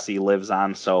legacy lives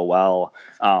on so well.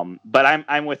 But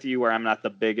I'm with you where I'm not the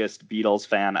biggest Beatles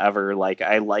fan ever. Like,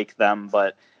 I like them,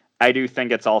 but I do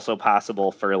think it's also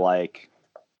possible for like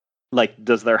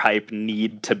does their hype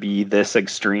need to be this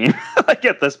extreme like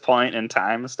at this point in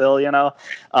time still, you know?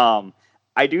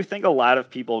 I do think a lot of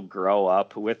people grow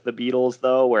up with the Beatles,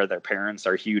 though, where their parents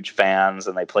are huge fans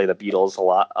and they play the Beatles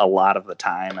a lot of the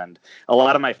time. And a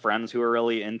lot of my friends who are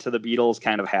really into the Beatles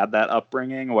kind of had that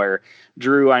upbringing where,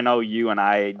 Drew, I know you and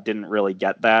I didn't really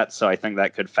get that, so I think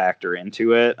that could factor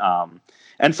into it.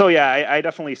 And so, yeah, I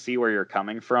definitely see where you're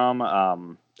coming from.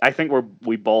 I think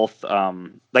we both,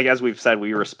 like as we've said,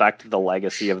 we respect the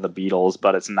legacy of the Beatles,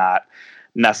 but it's not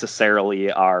necessarily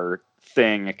our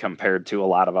thing compared to a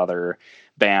lot of other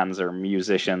bands or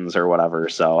musicians or whatever.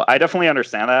 So I definitely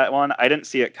understand that one. I didn't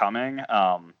see it coming.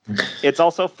 It's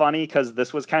also funny because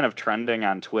this was kind of trending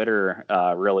on Twitter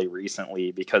really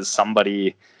recently because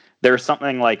there's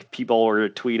something like people were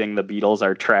tweeting the Beatles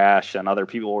are trash and other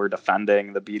people were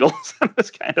defending the Beatles. It was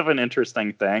kind of an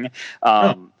interesting thing.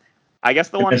 I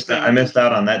guess I missed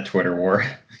out on that Twitter war.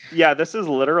 Yeah, this is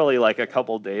literally like a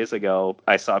couple days ago.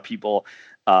 I saw people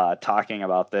talking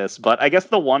about this, but I guess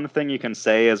the one thing you can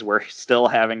say is we're still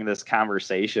having this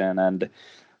conversation, and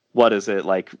what is it,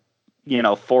 like,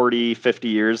 40, 50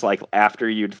 years like after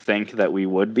you'd think that we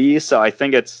would be. So I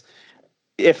think it's,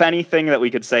 if anything that we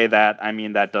could say that, I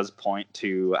mean, that does point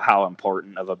to how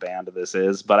important of a band this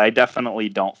is, but I definitely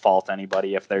don't fault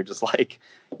anybody if they're just like,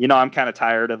 I'm kind of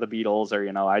tired of the Beatles,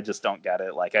 or, I just don't get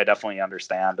it. Like, I definitely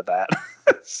understand that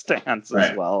stance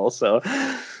as well. So,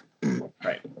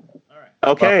 right.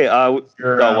 Okay.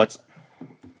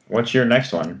 What's your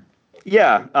next one?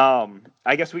 Yeah.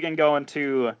 I guess we can go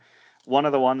into one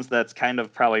of the ones that's kind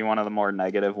of probably one of the more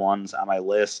negative ones on my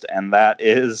list, and that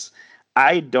is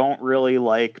I don't really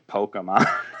like Pokemon.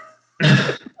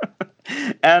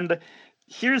 And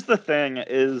here's the thing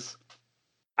is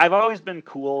I've always been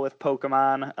cool with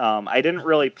Pokemon. I didn't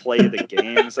really play the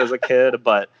games as a kid,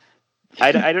 but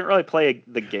I didn't really play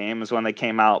the games when they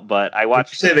came out, but I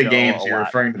watched. When you say the games, you're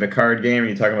referring to the card game, or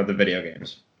you're talking about the video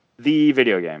games? The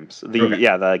video games.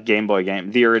 The Game Boy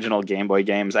game, the original Game Boy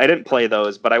games. I didn't play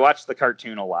those, but I watched the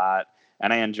cartoon a lot,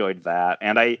 and I enjoyed that.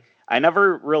 And I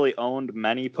never really owned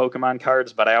many Pokemon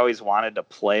cards, but I always wanted to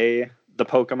play the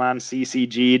Pokemon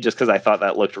CCG just because I thought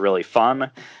that looked really fun,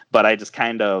 but I just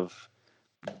kind of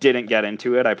didn't get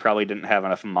into it. I probably didn't have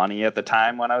enough money at the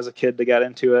time when I was a kid to get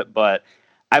into it, but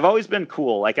I've always been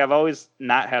cool. Like, I've always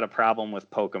not had a problem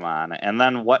with Pokemon. And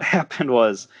then what happened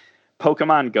was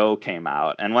Pokemon Go came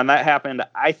out. And when that happened,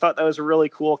 I thought that was a really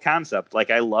cool concept. Like,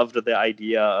 I loved the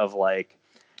idea of, like,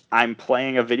 I'm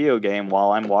playing a video game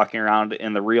while I'm walking around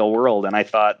in the real world. And I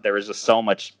thought there was just so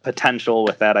much potential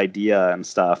with that idea and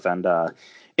stuff. And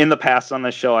in the past on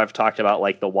this show, I've talked about,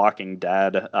 like, the Walking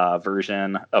Dead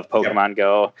version of Pokemon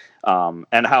Go,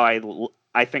 and how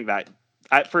I think that,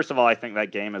 first of all, I think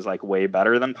that game is like way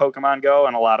better than Pokemon Go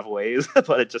in a lot of ways,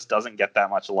 but it just doesn't get that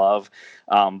much love.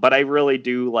 But I really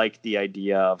do like the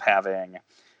idea of having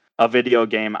a video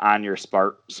game on your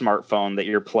smartphone that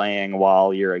you're playing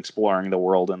while you're exploring the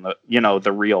world and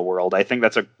the real world. I think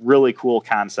that's a really cool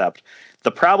concept.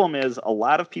 The problem is a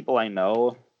lot of people I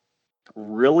know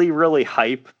really, really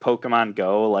hype Pokemon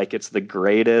Go like it's the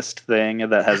greatest thing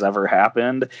that has ever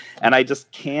happened. And I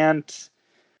just can't,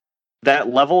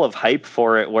 that level of hype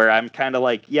for it where I'm kind of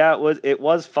like, yeah, it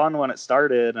was fun when it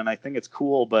started and I think it's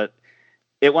cool, but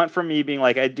it went from me being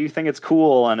like, I do think it's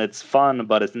cool and it's fun,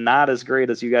 but it's not as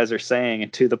great as you guys are saying,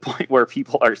 to the point where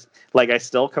people are like, I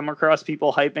still come across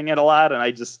people hyping it a lot.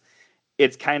 And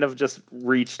it's kind of just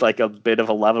reached like a bit of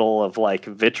a level of like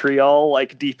vitriol,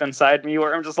 like deep inside me,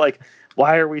 where I'm just like,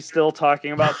 why are we still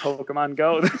talking about Pokemon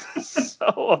Go? This is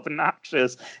so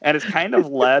obnoxious. And it's kind of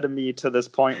led me to this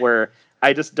point where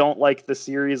I just don't like the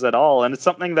series at all. And it's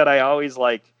something that I always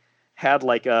like had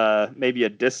like maybe a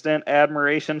distant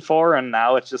admiration for. And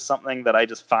now it's just something that I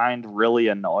just find really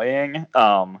annoying.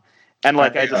 And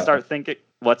like, I just start thinking,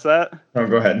 what's that? Oh,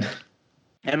 go ahead.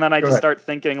 And then I just start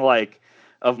thinking like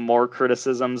of more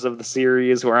criticisms of the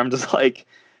series where I'm just like,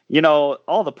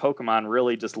 all the Pokemon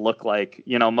really just look like,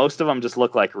 most of them just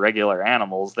look like regular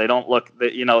animals. They don't look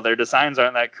that, their designs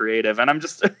aren't that creative. And I'm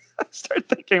just I start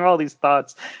thinking all these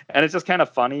thoughts, and it's just kind of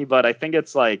funny. But I think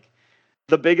it's like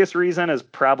the biggest reason is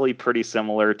probably pretty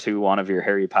similar to one of your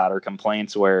Harry Potter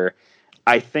complaints, where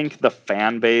I think the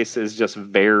fan base is just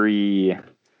very,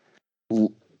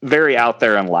 very out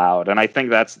there and loud. And I think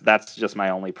that's just my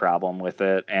only problem with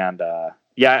it. And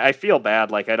yeah, I feel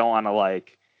bad. Like, I don't want to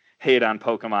like hate on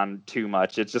Pokemon too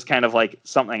much. It's just kind of like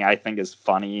something I think is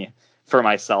funny for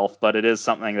myself, but it is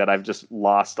something that I've just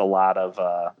lost a lot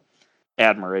of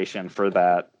admiration for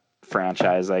that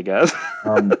franchise, I guess.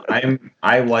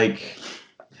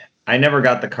 I never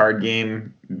got the card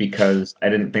game because I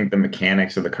didn't think the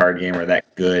mechanics of the card game are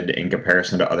that good in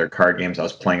comparison to other card games I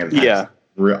was playing at the time. Yeah.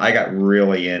 I got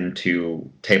really into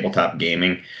tabletop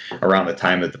gaming around the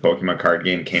time that the Pokemon card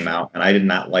game came out, and I did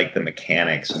not like the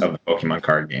mechanics of the Pokemon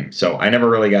card game. So I never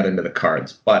really got into the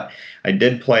cards, but I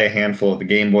did play a handful of the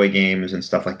Game Boy games and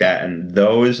stuff like that, and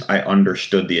those I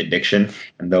understood the addiction,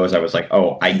 and those I was like,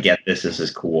 oh, I get this. This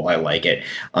is cool. I like it.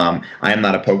 I am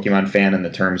not a Pokemon fan in the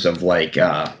terms of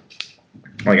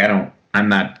I'm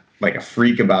not like a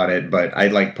freak about it, but I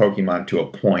like Pokemon to a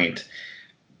point.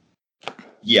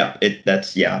 Yeah, it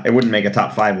wouldn't make a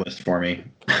top 5 list for me.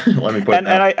 Let me put it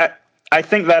that. And I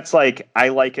think that's like, I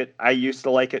like it. I used to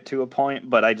like it to a point,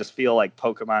 but I just feel like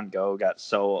Pokemon Go got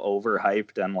so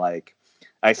overhyped, and like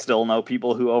I still know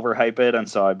people who overhype it, and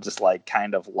so I've just like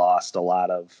kind of lost a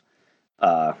lot of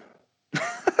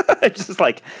I just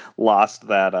like lost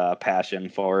that passion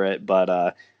for it.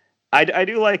 But I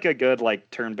do like a good like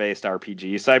turn-based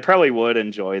RPG, so I probably would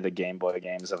enjoy the Game Boy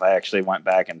games if I actually went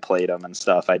back and played them and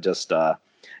stuff. I just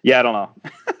I don't know.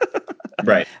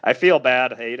 Right. I feel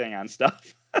bad hating on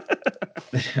stuff.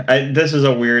 This is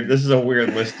a weird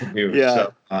list to do. Yeah.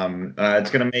 So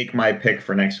it's gonna make my pick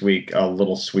for next week a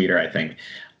little sweeter, I think.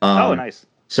 Oh, nice.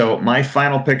 So my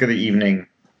final pick of the evening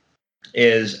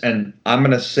is, and I'm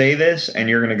gonna say this, and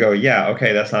you're gonna go, yeah,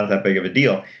 okay, that's not that big of a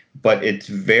deal, but it's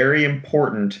very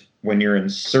important when you're in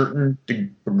certain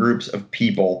groups of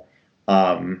people.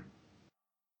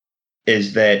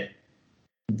 Is that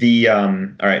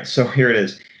all right, so here it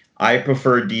is. I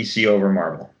prefer DC over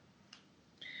Marvel.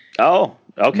 Oh,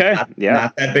 okay.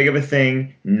 Not that big of a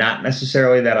thing, not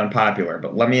necessarily that unpopular,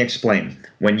 but let me explain.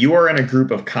 When you are in a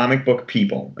group of comic book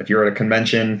people, if you're at a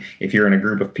convention, if you're in a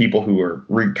group of people who are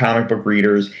comic book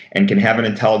readers and can have an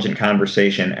intelligent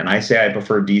conversation, and I say I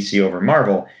prefer DC over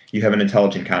Marvel, you have an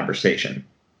intelligent conversation.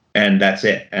 And that's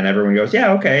it. And everyone goes,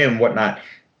 yeah, okay, and whatnot.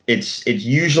 It's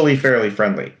usually fairly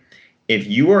friendly. If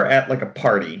you are at like a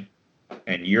party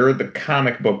and you're the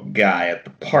comic book guy at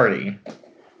the party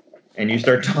and you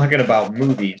start talking about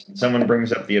movies and someone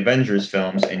brings up the Avengers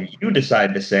films and you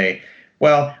decide to say,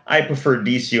 well, I prefer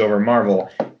DC over Marvel,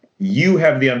 you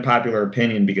have the unpopular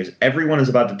opinion because everyone is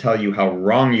about to tell you how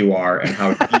wrong you are and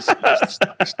how DC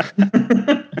sucks.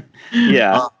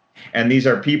 Yeah. And these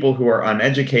are people who are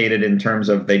uneducated in terms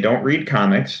of they don't read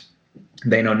comics,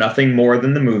 they know nothing more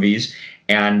than the movies,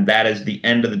 and that is the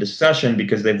end of the discussion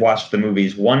because they've watched the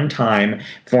movies one time,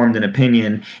 formed an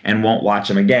opinion, and won't watch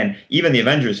them again. Even the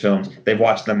Avengers films, they've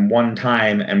watched them one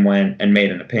time and went and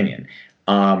made an opinion.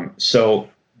 So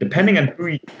depending on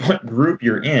what group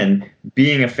you're in,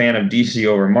 being a fan of DC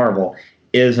over Marvel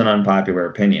is an unpopular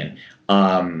opinion.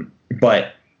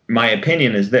 But my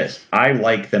opinion is this. I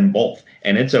like them both,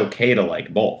 and it's okay to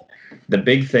like both. The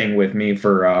big thing with me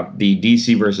for the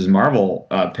DC versus Marvel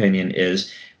opinion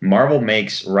is Marvel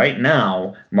makes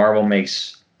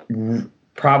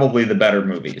probably the better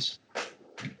movies.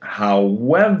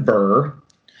 However,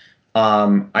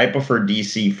 I prefer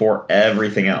DC for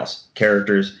everything else.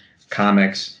 Characters,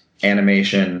 comics,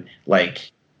 animation,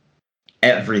 like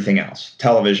everything else.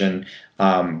 Television.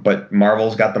 But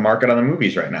Marvel's got the market on the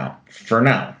movies right now, for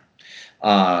now.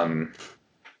 And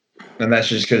that's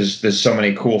just because there's so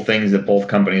many cool things that both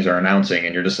companies are announcing,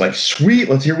 and you're just like, sweet,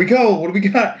 here we go. What do we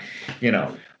got?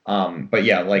 But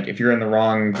yeah, like if you're in the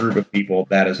wrong group of people,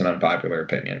 that is an unpopular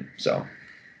opinion. So.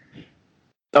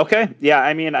 Okay. Yeah.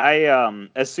 I mean,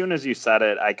 as soon as you said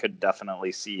it, I could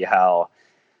definitely see how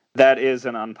that is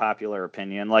an unpopular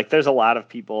opinion. Like there's a lot of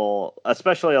people,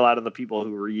 especially a lot of the people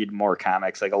who read more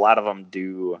comics, like a lot of them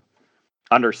do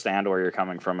understand where you're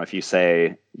coming from if you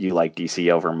say you like DC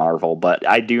over Marvel. But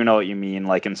I do know what you mean.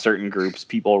 Like in certain groups,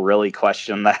 people really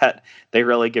question that. They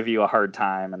really give you a hard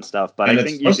time and stuff. But I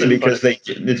think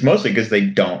it's mostly because they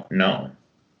don't know.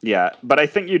 Yeah. But I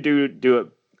think you do it.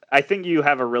 I think you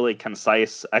have a really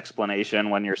concise explanation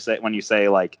when you say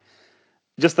like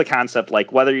just the concept,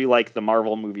 like whether you like the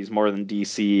Marvel movies more than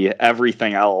DC,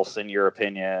 everything else in your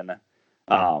opinion,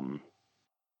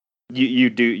 you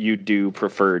do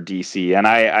prefer DC, and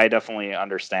I definitely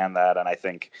understand that, and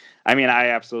I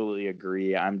absolutely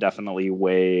agree. I'm definitely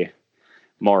way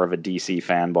more of a DC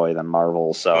fanboy than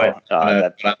Marvel, so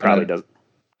that probably does.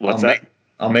 What's that?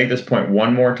 I'll make this point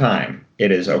one more time.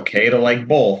 It is okay to like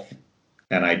both.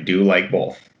 And I do like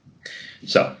both.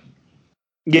 So.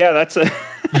 Yeah, that's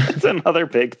another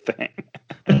big thing.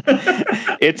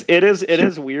 It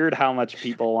is weird how much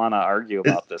people want to argue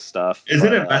about this stuff.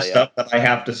 Isn't it messed up that I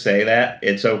have to say that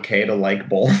it's okay to like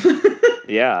both?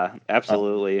 Yeah,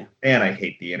 absolutely. And I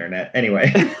hate the internet.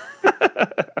 Anyway.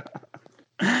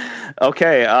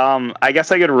 Okay, I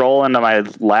guess I could roll into my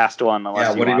last one.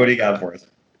 What do you got for us?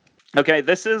 Okay,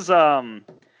 this is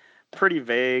pretty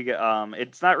vague.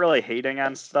 It's not really hating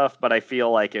on stuff, but I feel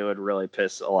like it would really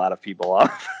piss a lot of people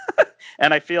off.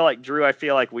 And I feel like, Drew,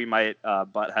 we might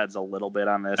butt heads a little bit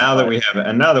on this. Now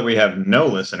that we have no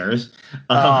listeners.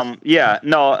 I'm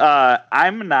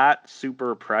not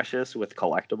super precious with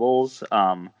collectibles.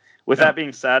 That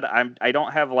being said, I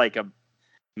don't have like a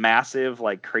massive,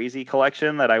 like crazy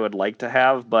collection that I would like to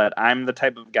have, but I'm the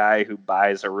type of guy who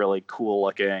buys a really cool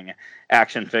looking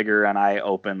action figure and I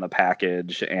open the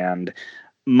package, and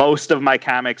most of my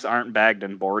comics aren't bagged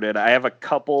and boarded. I have a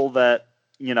couple that,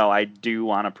 I do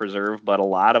want to preserve, but a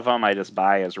lot of them I just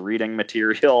buy as reading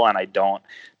material and I don't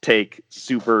take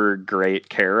super great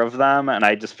care of them. And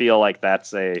I just feel like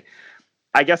I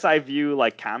guess I view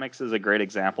like comics as a great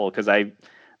example because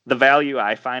the value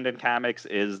I find in comics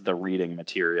is the reading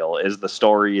material, is the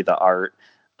story, the art,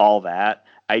 all that.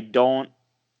 I don't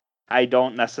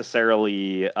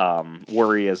necessarily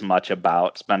worry as much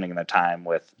about spending the time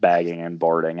with bagging and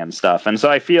boarding and stuff. And so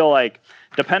I feel like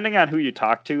depending on who you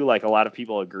talk to, like a lot of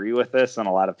people agree with this and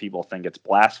a lot of people think it's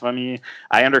blasphemy.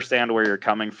 I understand where you're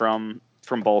coming from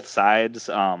both sides.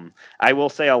 I will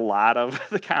say a lot of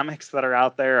the comics that are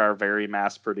out there are very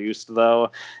mass produced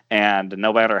though. And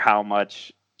no matter how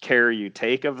much care you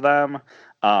take of them,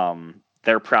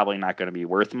 they're probably not going to be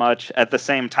worth much. At the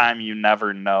same time, you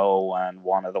never know when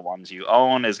one of the ones you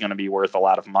own is going to be worth a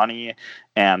lot of money.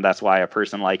 And that's why a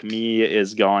person like me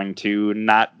is going to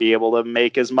not be able to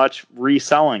make as much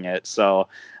reselling it. So,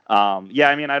 I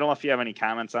don't know if you have any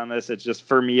comments on this. It's just,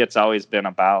 for me, it's always been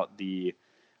about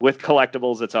with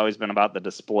collectibles, it's always been about the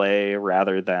display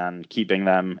rather than keeping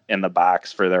them in the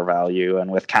box for their value.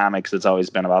 And with comics, it's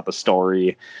always been about the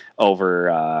story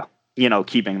over,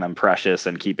 keeping them precious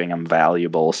and keeping them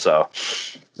valuable. So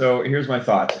here's my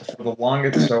thoughts. For the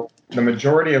longest, the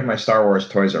majority of my Star Wars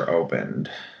toys are opened,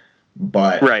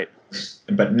 but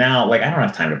now, like, I don't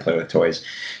have time to play with toys.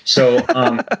 So,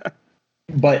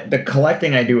 but the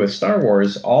collecting I do with Star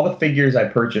Wars, all the figures I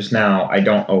purchase now, I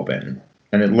don't open.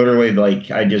 And it literally, like,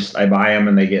 I buy them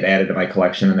and they get added to my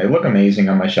collection and they look amazing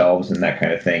on my shelves and that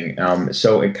kind of thing.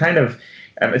 So it's kind of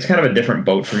a different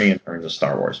boat for me in terms of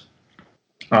Star Wars.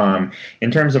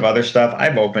 In terms of other stuff,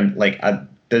 I've opened,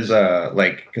 because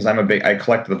I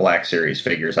collect the Black Series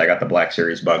figures. I got the Black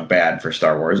Series Bug Bad for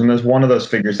Star Wars, and there's one of those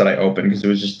figures that I opened because it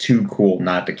was just too cool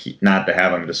not to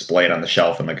have them displayed on the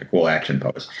shelf in like a cool action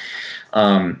pose.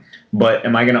 But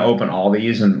am I going to open all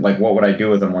these, and like what would I do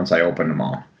with them once I open them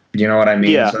all? Do you know what I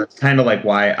mean? Yeah. So it's kind of like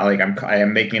why I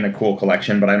am making a cool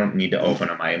collection, but I don't need to open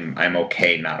them. I'm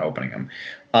okay not opening them.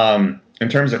 In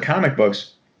terms of comic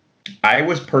books, I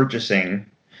was purchasing.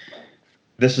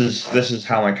 This is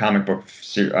how my comic book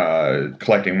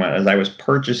collecting went. As I was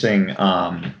purchasing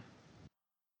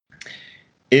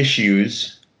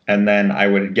issues, and then I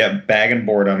would get bag and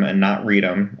board them and not read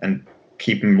them and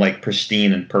keep them like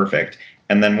pristine and perfect.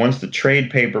 And then once the trade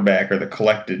paperback or the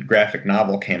collected graphic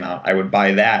novel came out, I would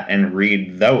buy that and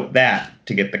read that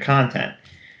to get the content.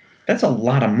 That's a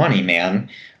lot of money, man.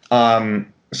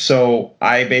 So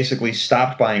I basically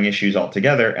stopped buying issues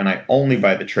altogether, and I only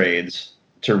buy the trades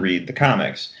to read the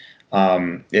comics.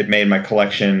 It made my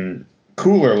collection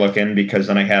cooler looking because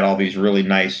then I had all these really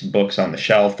nice books on the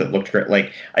shelf that looked great.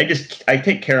 Like I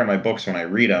take care of my books when I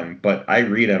read them, but I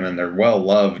read them and they're well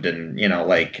loved, and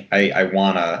like I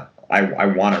wanna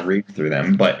read through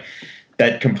them. But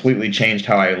that completely changed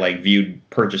how I like viewed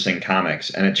purchasing comics,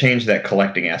 and it changed that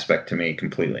collecting aspect to me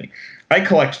completely. I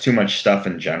collect too much stuff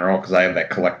in general because I have that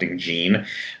collecting gene,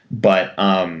 but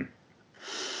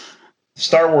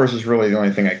Star Wars is really the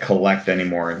only thing I collect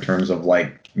anymore in terms of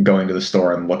like going to the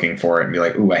store and looking for it and be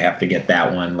like, ooh, I have to get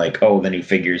that one. Like, oh, the new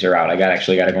figures are out. I got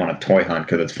to go on a toy hunt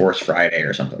because it's Force Friday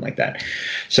or something like that.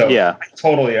 So yeah, I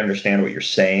totally understand what you're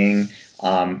saying.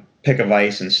 Pick a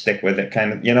vice and stick with it,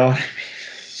 kind of,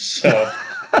 So,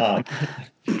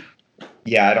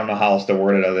 yeah, I don't know how else to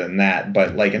word it other than that.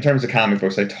 But like in terms of comic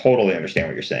books, I totally understand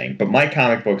what you're saying. But my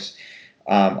comic books,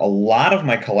 a lot of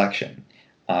my collection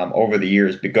over the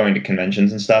years, going to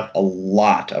conventions and stuff, a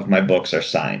lot of my books are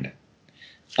signed.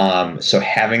 So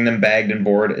having them bagged and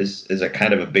board is a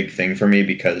kind of a big thing for me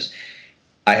because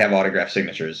I have autograph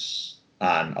signatures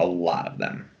on a lot of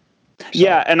them. So.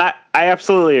 Yeah, and I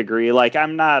absolutely agree. Like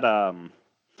I'm not a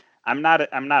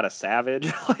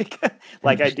savage.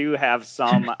 like I do have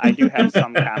some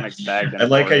comics bagged. I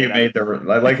like how you made the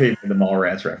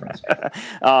Mallrats reference.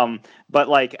 But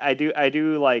like I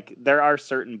do like there are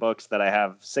certain books that I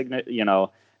have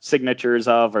signatures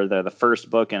of, or they're the first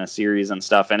book in a series and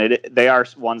stuff, and they are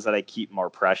ones that I keep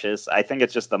more precious. I think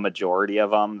it's just the majority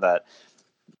of them that,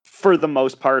 for the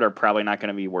most part, are probably not going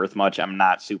to be worth much. I'm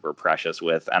not super precious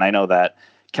with, and I know that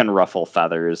can ruffle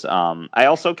feathers. I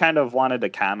also kind of wanted to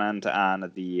comment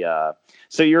on the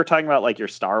so you were talking about like your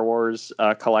Star Wars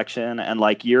collection, and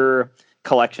like your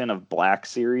collection of Black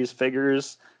Series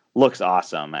figures looks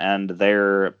awesome, and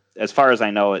they're, as far as I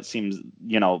know, it seems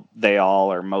they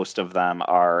all or most of them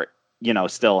are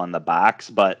still in the box,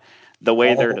 but the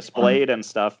way they're displayed and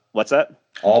stuff. What's that?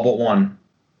 All but one.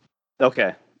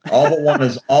 Okay. all but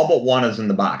one is in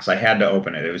the box. I had to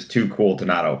open it. It was too cool to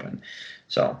not open.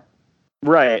 So.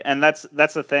 Right, and that's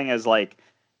the thing is like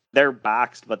they're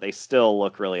boxed, but they still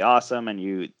look really awesome, and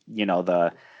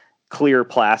the clear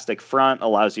plastic front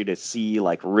allows you to see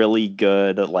like really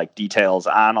good like details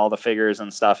on all the figures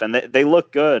and stuff, and they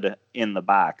look good in the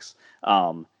box.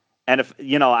 And if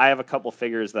I have a couple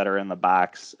figures that are in the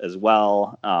box as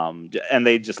well, and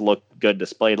they just look good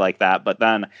displayed like that. But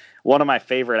then one of my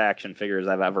favorite action figures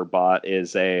I've ever bought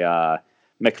is a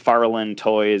McFarlane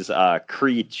Toys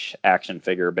Creech action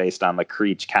figure based on the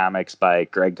Creech comics by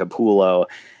Greg Capullo,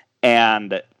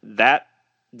 and that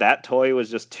toy was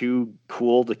just too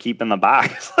cool to keep in the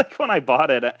box. Like when I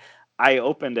bought it, I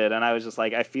opened it and I was just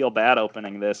like, I feel bad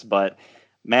opening this, but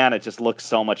man, it just looks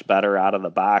so much better out of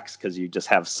the box because you just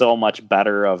have so much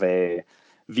better of a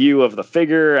view of the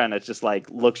figure, and it just like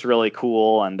looks really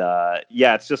cool. And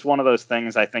yeah, it's just one of those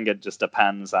things. I think it just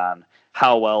depends on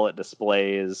how well it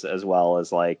displays, as well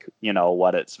as like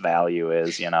what its value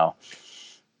is.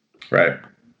 Right.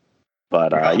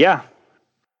 But yeah.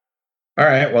 All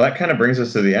right. Well, that kind of brings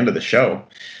us to the end of the show.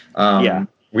 Yeah.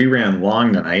 We ran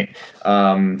long tonight. We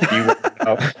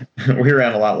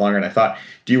ran a lot longer than I thought.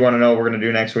 Do you want to know what we're going to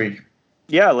do next week?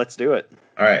 Yeah, let's do it.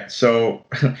 All right. So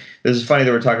this is funny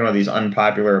that we're talking about these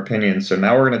unpopular opinions. So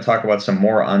now we're going to talk about some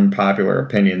more unpopular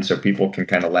opinions so people can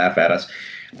kind of laugh at us.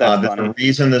 The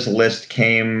reason this list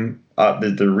came up,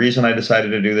 the reason I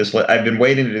decided to do this list, I've been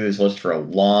waiting to do this list for a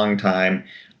long time.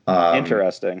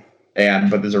 Interesting.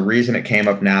 But there's a reason it came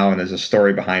up now, and there's a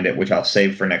story behind it, which I'll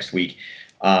save for next week.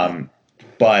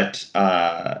 But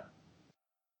we're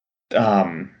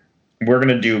going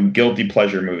to do guilty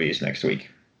pleasure movies next week.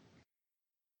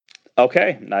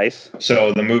 Okay, nice.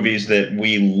 So the movies that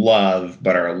we love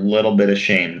but are a little bit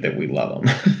ashamed that we love them.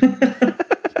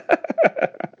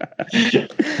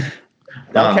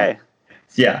 Okay.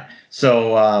 Yeah.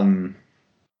 So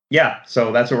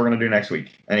so that's what we're going to do next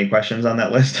week. Any questions on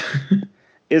that list?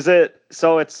 Is it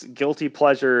so it's guilty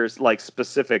pleasures like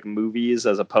specific movies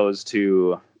as opposed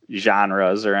to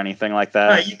genres or anything like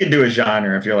that? You can do a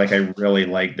genre if you're like, I really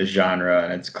like the genre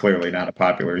and it's clearly not a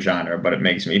popular genre, but it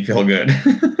makes me feel good.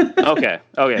 Okay,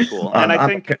 cool. And I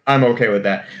think I'm okay with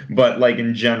that. But like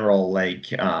in general, like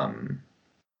let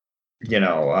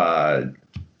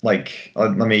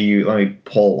me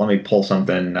pull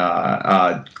something.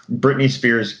 Britney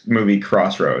Spears movie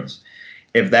Crossroads.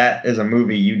 If that is a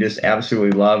movie you just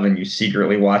absolutely love and you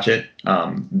secretly watch it,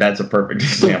 that's a perfect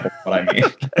example of what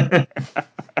I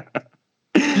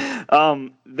mean.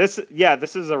 This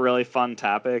is a really fun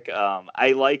topic.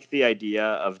 I like the idea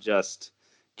of just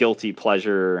guilty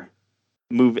pleasure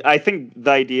movie. I think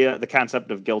the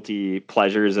concept of guilty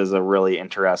pleasures is a really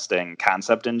interesting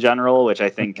concept in general, which I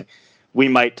think we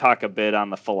might talk a bit on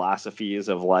the philosophies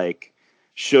of like,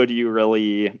 should you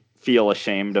really feel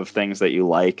ashamed of things that you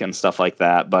like and stuff like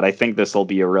that. But I think this will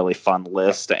be a really fun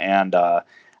list, and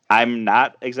I'm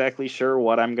not exactly sure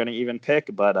what I'm going to even pick,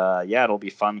 but yeah, it'll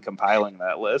be fun compiling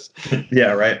that list.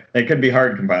 Yeah, right. It could be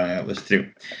hard compiling that list too.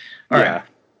 All right.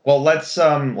 Well, let's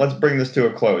bring this to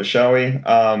a close, shall we?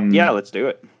 Yeah, let's do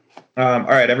it. All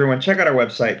right, everyone, check out our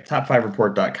website,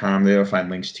 top5report.com. There you'll find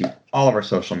links to all of our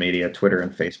social media, Twitter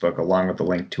and Facebook, along with the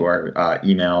link to our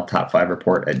email,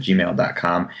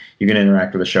 top5report@gmail.com. You can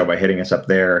interact with the show by hitting us up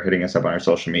there or hitting us up on our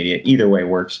social media. Either way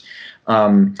works.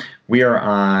 We are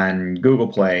on Google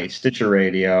Play, Stitcher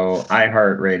Radio,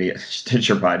 iHeartRadio,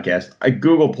 Stitcher Podcast,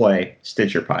 Google Play,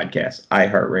 Stitcher Podcast,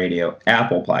 iHeartRadio,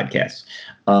 Apple Podcasts.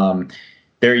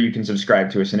 There you can subscribe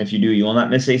to us, and if you do, you will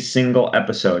not miss a single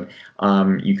episode.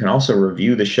 You can also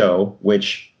review the show,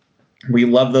 which we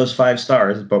love those 5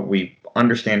 stars, but we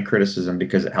understand criticism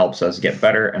because it helps us get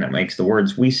better, and it makes the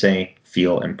words we say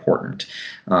feel important.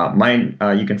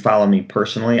 You can follow me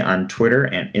personally on Twitter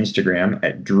and Instagram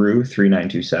at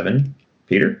Drew3927.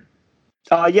 Peter?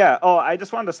 Yeah. Oh, I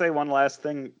just wanted to say one last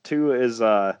thing, too, is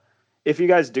if you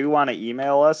guys do want to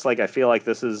email us, like I feel like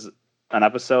this is an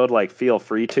episode, like feel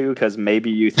free to, because maybe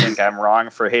you think I'm wrong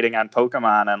for hating on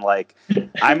Pokemon, and like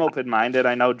I'm open-minded.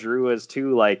 I know Drew is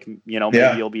too, like, you know,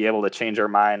 maybe you'll be able to change our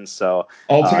minds. So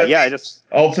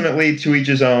ultimately to each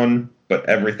his own, but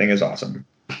everything is awesome.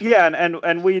 Yeah,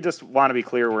 and we just want to be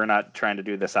clear, we're not trying to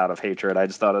do this out of hatred. I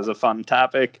just thought it was a fun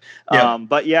topic.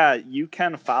 But yeah, you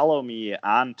can follow me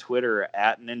on Twitter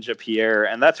at Ninja Pierre,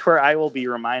 and that's where I will be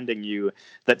reminding you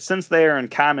that since they are in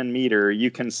common meter, you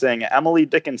can sing Emily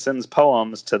Dickinson's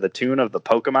poems to the tune of the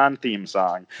Pokemon theme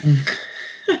song.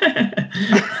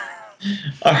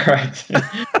 All right.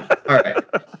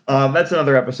 That's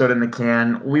another episode in the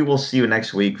can. We will see you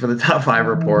next week for the Top 5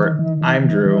 Report. I'm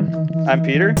Drew. I'm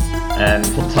Peter. And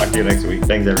we'll talk to you next week.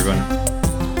 Thanks, everyone.